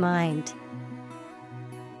someone's mind.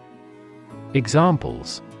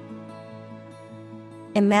 Examples: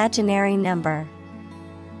 Imaginary number.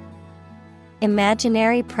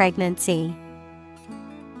 Imaginary pregnancy.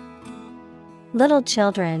 Little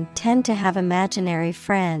children tend to have imaginary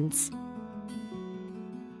friends.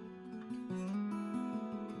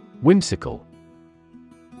 Whimsical.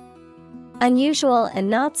 Unusual and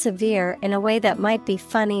not severe in a way that might be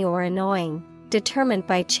funny or annoying, determined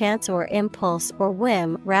by chance or impulse or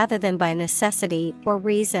whim rather than by necessity or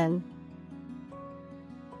reason.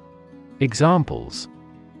 Examples: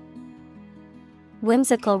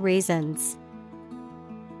 Whimsical reasons.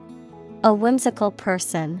 A whimsical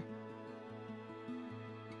person.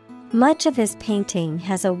 Much of his painting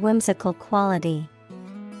has a whimsical quality.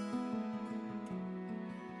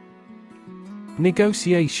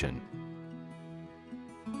 Negotiation.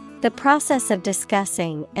 The process of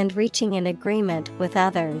discussing and reaching an agreement with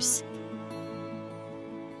others.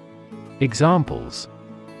 Examples: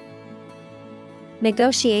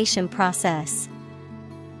 Negotiation process.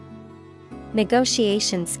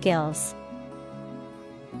 Negotiation skills.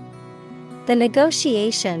 The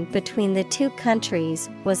negotiation between the two countries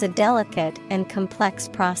was a delicate and complex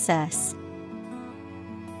process.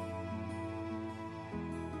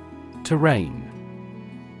 Terrain.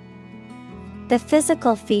 The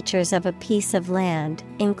physical features of a piece of land,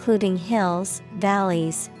 including hills,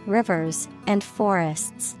 valleys, rivers, and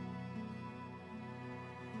forests.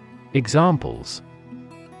 Examples: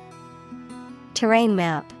 Terrain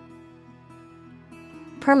map.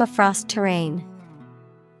 Permafrost terrain.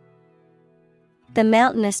 The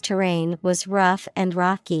mountainous terrain was rough and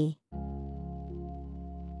rocky.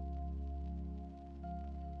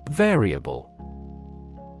 Variable.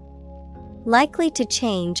 Likely to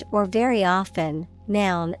change or very often,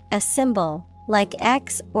 noun, a symbol, like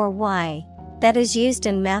X or Y, that is used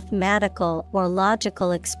in mathematical or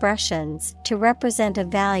logical expressions to represent a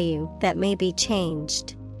value that may be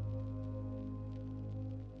changed.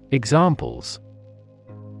 Examples: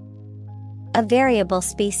 A variable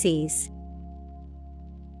species.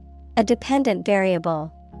 A dependent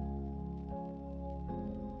variable.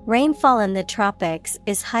 Rainfall in the tropics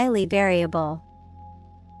is highly variable.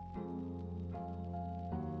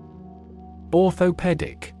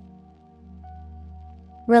 Orthopedic.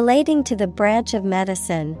 Relating to the branch of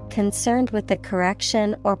medicine concerned with the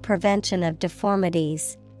correction or prevention of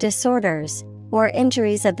deformities, disorders, or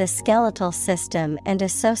injuries of the skeletal system and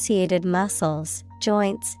associated muscles,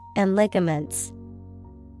 joints, and ligaments.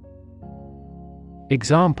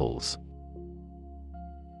 Examples: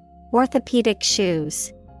 Orthopedic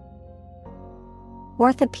shoes.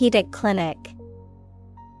 Orthopedic clinic.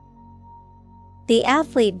 The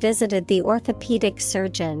athlete visited the orthopedic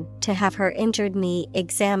surgeon to have her injured knee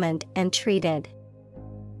examined and treated.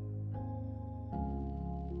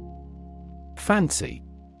 Fancy.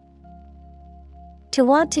 To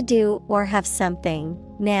want to do or have something,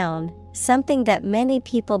 noun, something that many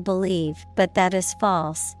people believe but that is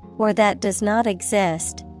false, or that does not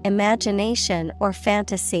exist, imagination or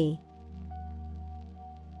fantasy.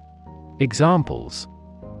 Examples: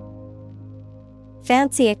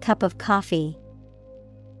 Fancy a cup of coffee.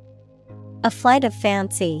 A flight of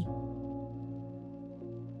fancy.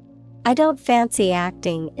 I don't fancy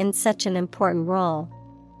acting in such an important role.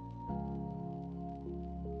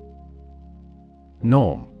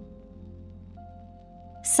 Norm.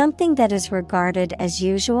 Something that is regarded as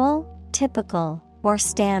usual, typical, or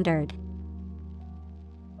standard.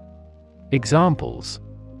 Examples: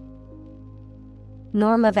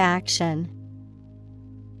 Norm of action.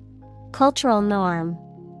 Cultural norm.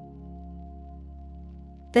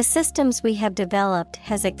 The systems we have developed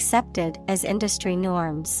has accepted as industry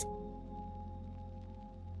norms.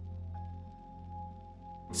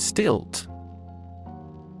 Stilt.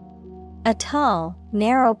 A tall,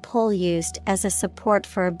 narrow pole used as a support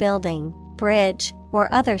for a building, bridge,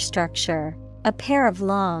 or other structure. A pair of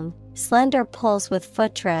long, slender poles with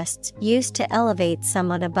footrests used to elevate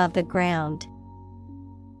someone above the ground.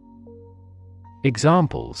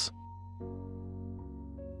 Examples: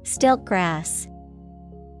 Stilt grass.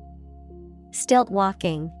 Stilt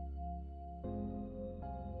walking.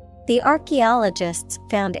 The archaeologists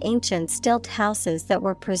found ancient stilt houses that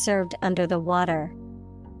were preserved under the water.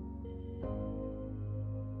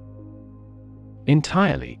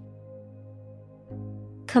 Entirely.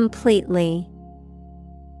 Completely.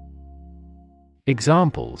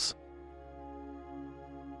 Examples: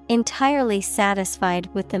 Entirely satisfied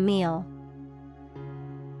with the meal.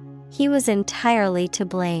 He was entirely to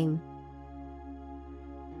blame.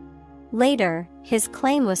 Later, his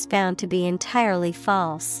claim was found to be entirely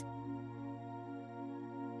false.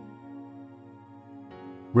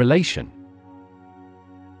 Relation.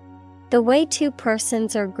 The way two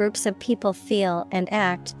persons or groups of people feel and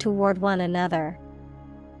act toward one another.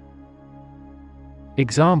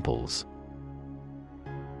 Examples: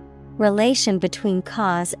 Relation between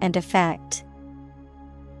cause and effect.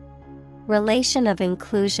 Relation of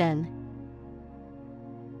inclusion.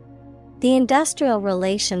 The industrial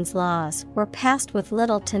relations laws were passed with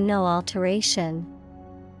little to no alteration.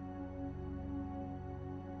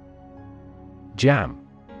 Jam.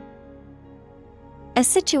 A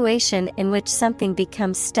situation in which something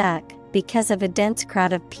becomes stuck because of a dense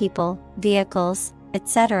crowd of people, vehicles,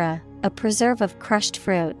 etc., a preserve of crushed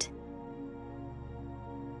fruit.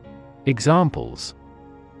 Examples: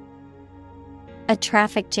 A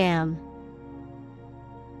traffic jam.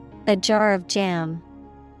 A jar of jam.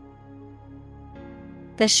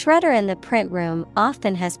 The shredder in the print room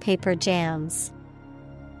often has paper jams.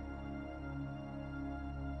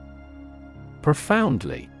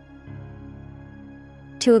 Profoundly.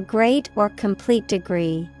 To a great or complete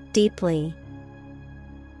degree, deeply.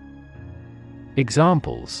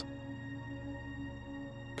 Examples: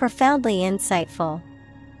 Profoundly insightful.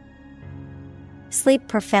 Sleep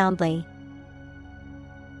profoundly.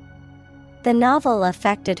 The novel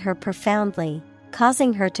affected her profoundly,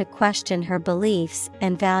 causing her to question her beliefs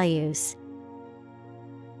and values.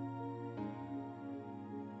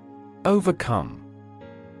 Overcome.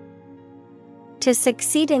 To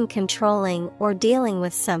succeed in controlling or dealing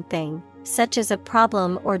with something, such as a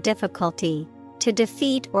problem or difficulty, to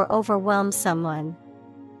defeat or overwhelm someone.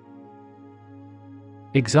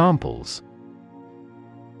 Examples: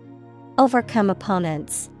 Overcome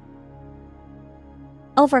opponents.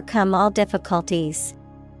 Overcome all difficulties.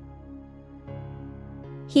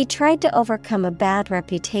 He tried to overcome a bad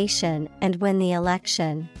reputation and win the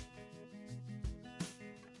election.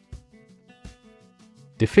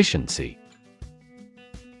 Deficiency.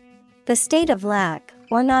 The state of lack,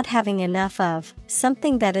 or not having enough of,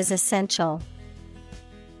 something that is essential.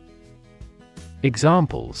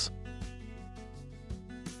 Examples: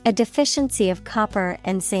 A deficiency of copper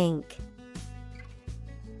and zinc.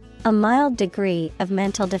 A mild degree of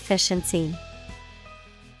mental deficiency.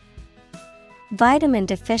 Vitamin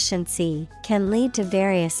deficiency can lead to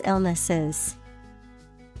various illnesses.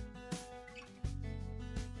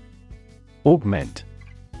 Augment.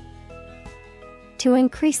 To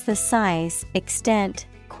increase the size, extent,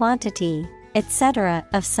 quantity, etc.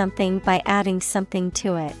 of something by adding something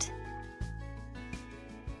to it.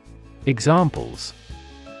 Examples: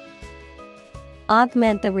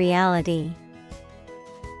 Augment the reality.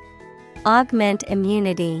 Augment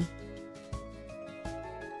immunity.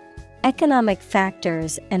 Economic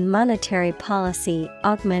factors and monetary policy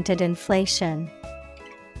augmented inflation.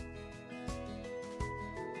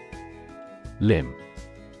 Limb.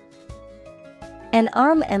 An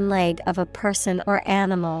arm and leg of a person or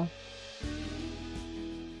animal.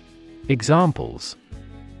 Examples: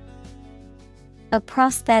 A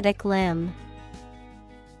prosthetic limb.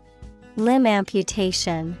 Limb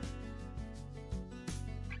amputation.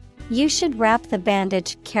 You should wrap the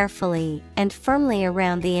bandage carefully and firmly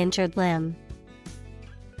around the injured limb.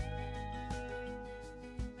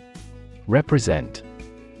 Represent.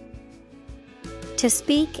 To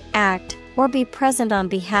speak, act, or be present on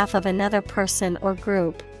behalf of another person or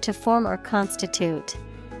group, to form or constitute.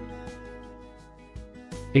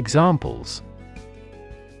 Examples: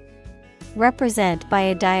 Represent by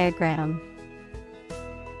a diagram.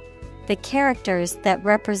 The characters that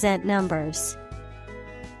represent numbers.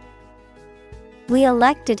 We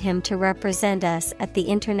elected him to represent us at the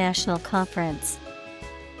international conference.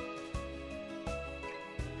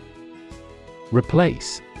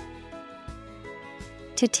 Replace.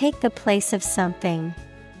 To take the place of something.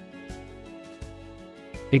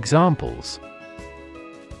 Examples.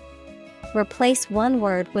 Replace one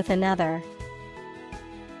word with another.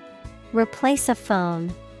 Replace a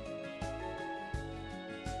phone.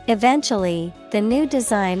 Eventually, the new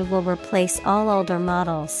design will replace all older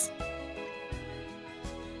models.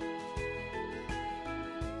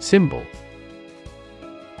 Symbol.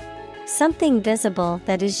 Something visible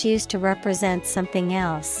that is used to represent something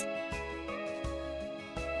else.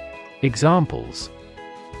 Examples.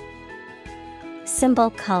 Symbol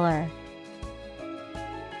color.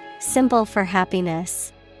 Symbol for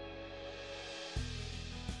happiness.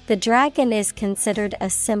 The dragon is considered a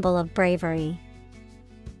symbol of bravery.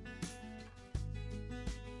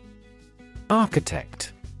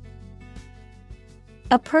 Architect.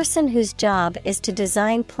 A person whose job is to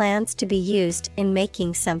design plans to be used in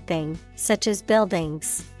making something, such as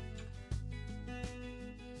buildings.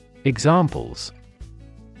 Examples.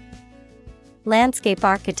 Landscape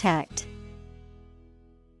architect.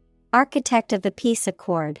 Architect of the peace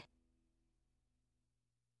accord.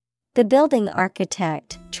 The building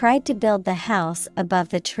architect tried to build the house above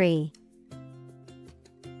the tree.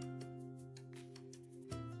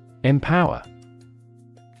 Empower.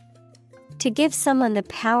 To give someone the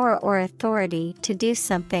power or authority to do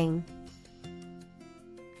something.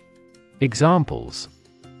 Examples.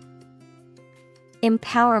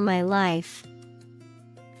 Empower my life.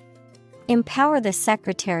 Empower the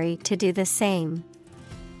secretary to do the same.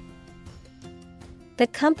 The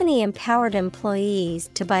company empowered employees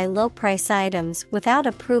to buy low-price items without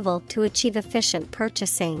approval to achieve efficient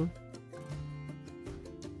purchasing.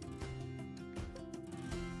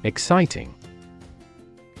 Exciting.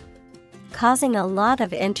 Causing a lot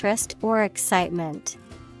of interest or excitement.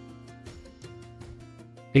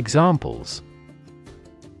 Examples.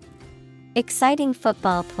 Exciting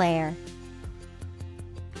football player.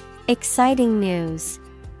 Exciting news.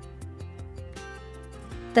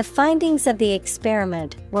 The findings of the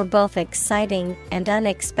experiment were both exciting and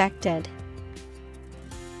unexpected.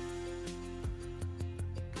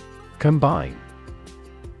 Combine.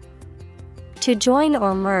 To join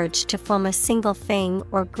or merge to form a single thing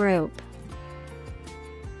or group.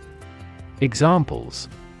 Examples.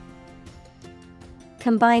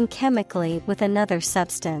 Combine chemically with another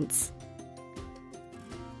substance.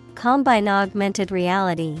 Combine augmented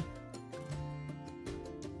reality.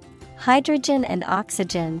 Hydrogen and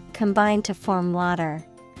oxygen combine to form water.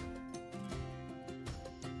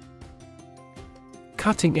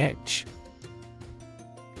 Cutting edge.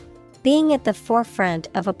 Being at the forefront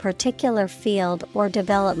of a particular field or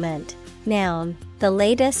development. Noun, the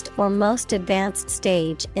latest or most advanced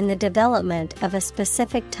stage in the development of a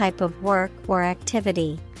specific type of work or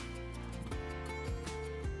activity.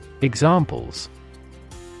 Examples.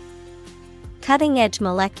 Cutting-edge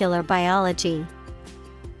molecular biology.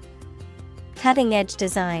 Cutting-edge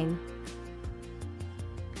design.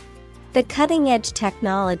 The cutting-edge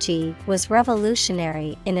technology was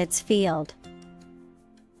revolutionary in its field.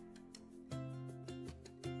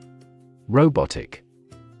 Robotic.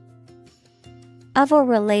 Of or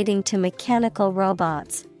relating to mechanical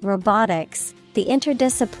robots, robotics, the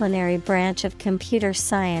interdisciplinary branch of computer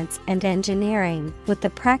science and engineering with the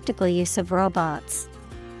practical use of robots.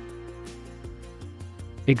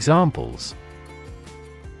 Examples.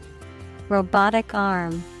 Robotic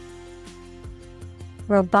arm.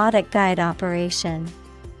 Robotic guide operation.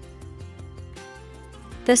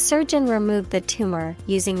 The surgeon removed the tumor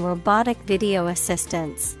using robotic video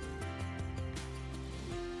assistance.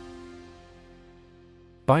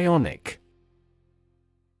 Bionic.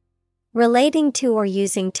 Relating to or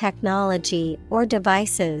using technology or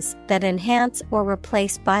devices that enhance or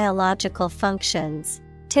replace biological functions,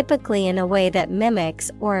 typically in a way that mimics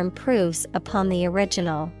or improves upon the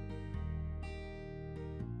original.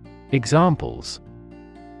 Examples.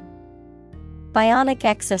 Bionic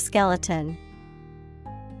exoskeleton.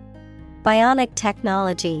 Bionic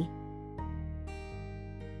technology.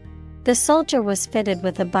 The soldier was fitted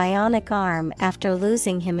with a bionic arm after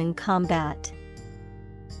losing him in combat.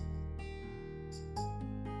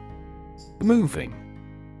 Moving.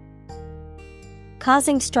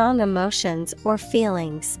 Causing strong emotions or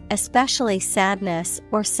feelings, especially sadness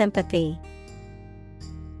or sympathy.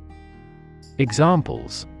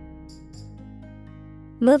 Examples.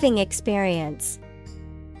 Moving experience.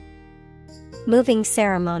 Moving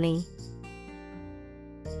ceremony.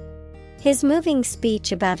 His moving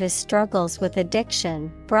speech about his struggles with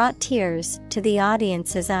addiction brought tears to the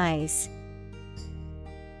audience's eyes.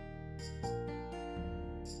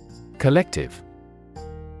 Collective.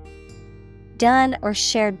 Done or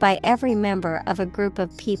shared by every member of a group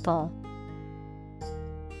of people.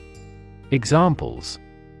 Examples: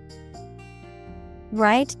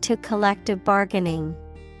 Right to collective bargaining.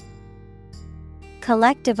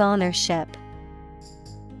 Collective ownership.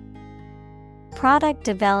 Product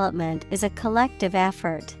development is a collective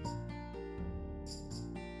effort.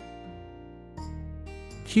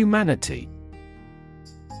 Humanity.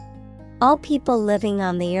 All people living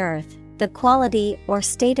on the earth, the quality or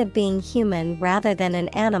state of being human rather than an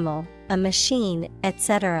animal, a machine,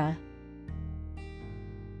 etc.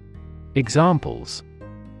 Examples: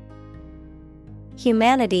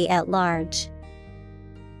 Humanity at large.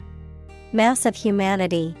 Mass of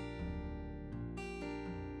humanity.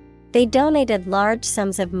 They donated large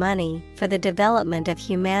sums of money for the development of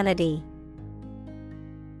humanity.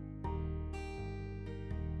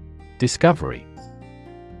 Discovery.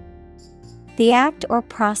 The act or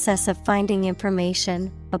process of finding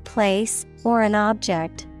information, a place, or an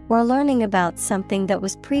object, or learning about something that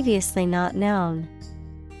was previously not known.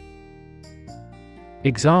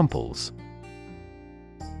 Examples: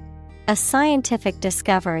 A scientific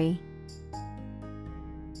discovery.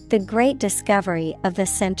 The great discovery of the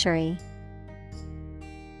century.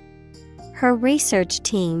 Her research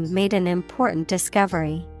team made an important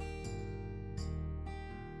discovery.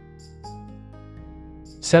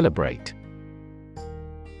 Celebrate.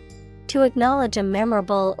 To acknowledge a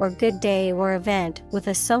memorable or good day or event with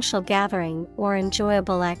a social gathering or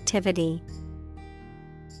enjoyable activity.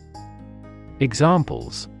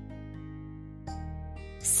 Examples: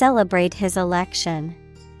 Celebrate his election.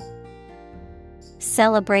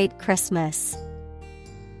 Celebrate Christmas.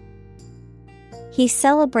 He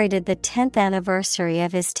celebrated the 10th anniversary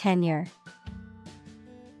of his tenure.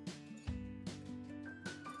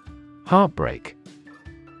 Heartbreak.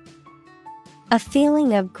 A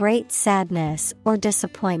feeling of great sadness or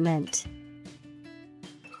disappointment.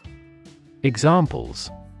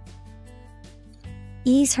 Examples: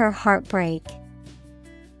 Ease her heartbreak.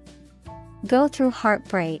 Go through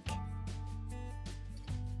heartbreak.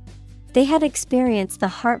 They had experienced the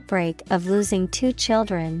heartbreak of losing 2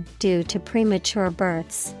 children due to premature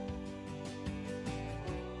births.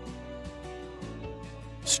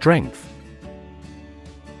 Strength.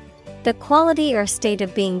 The quality or state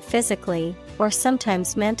of being physically, or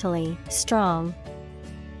sometimes mentally, strong.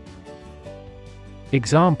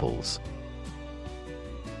 Examples: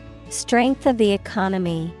 Strength of the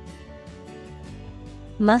economy.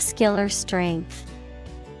 Muscular strength.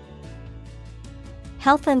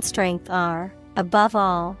 Health and strength are, above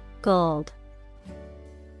all, gold.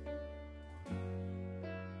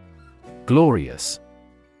 Glorious.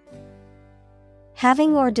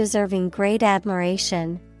 Having or deserving great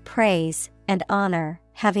admiration, praise, and honor,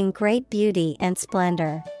 having great beauty and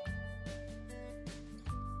splendor.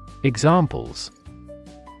 Examples: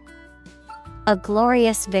 A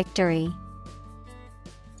glorious victory.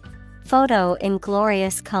 Photo in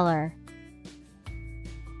glorious color.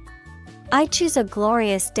 I choose a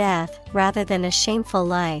glorious death rather than a shameful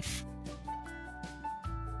life.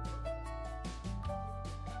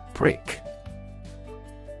 Prick.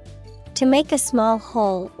 To make a small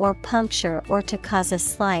hole or puncture or to cause a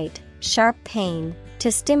slight, sharp pain,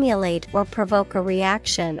 to stimulate or provoke a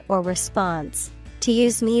reaction or response, to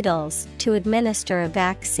use needles to administer a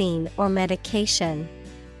vaccine or medication.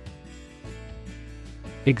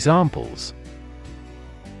 Examples: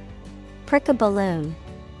 Prick a balloon.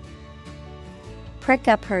 Prick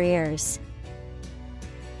up her ears.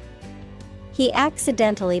 He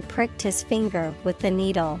accidentally pricked his finger with the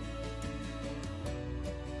needle.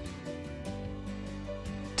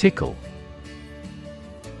 Tickle.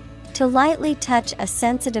 To lightly touch a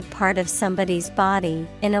sensitive part of somebody's body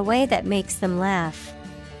in a way that makes them laugh.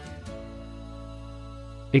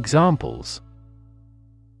 Examples: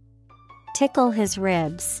 Tickle his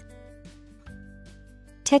ribs.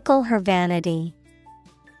 Tickle her vanity.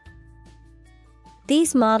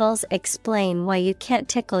 These models explain why you can't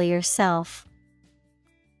tickle yourself.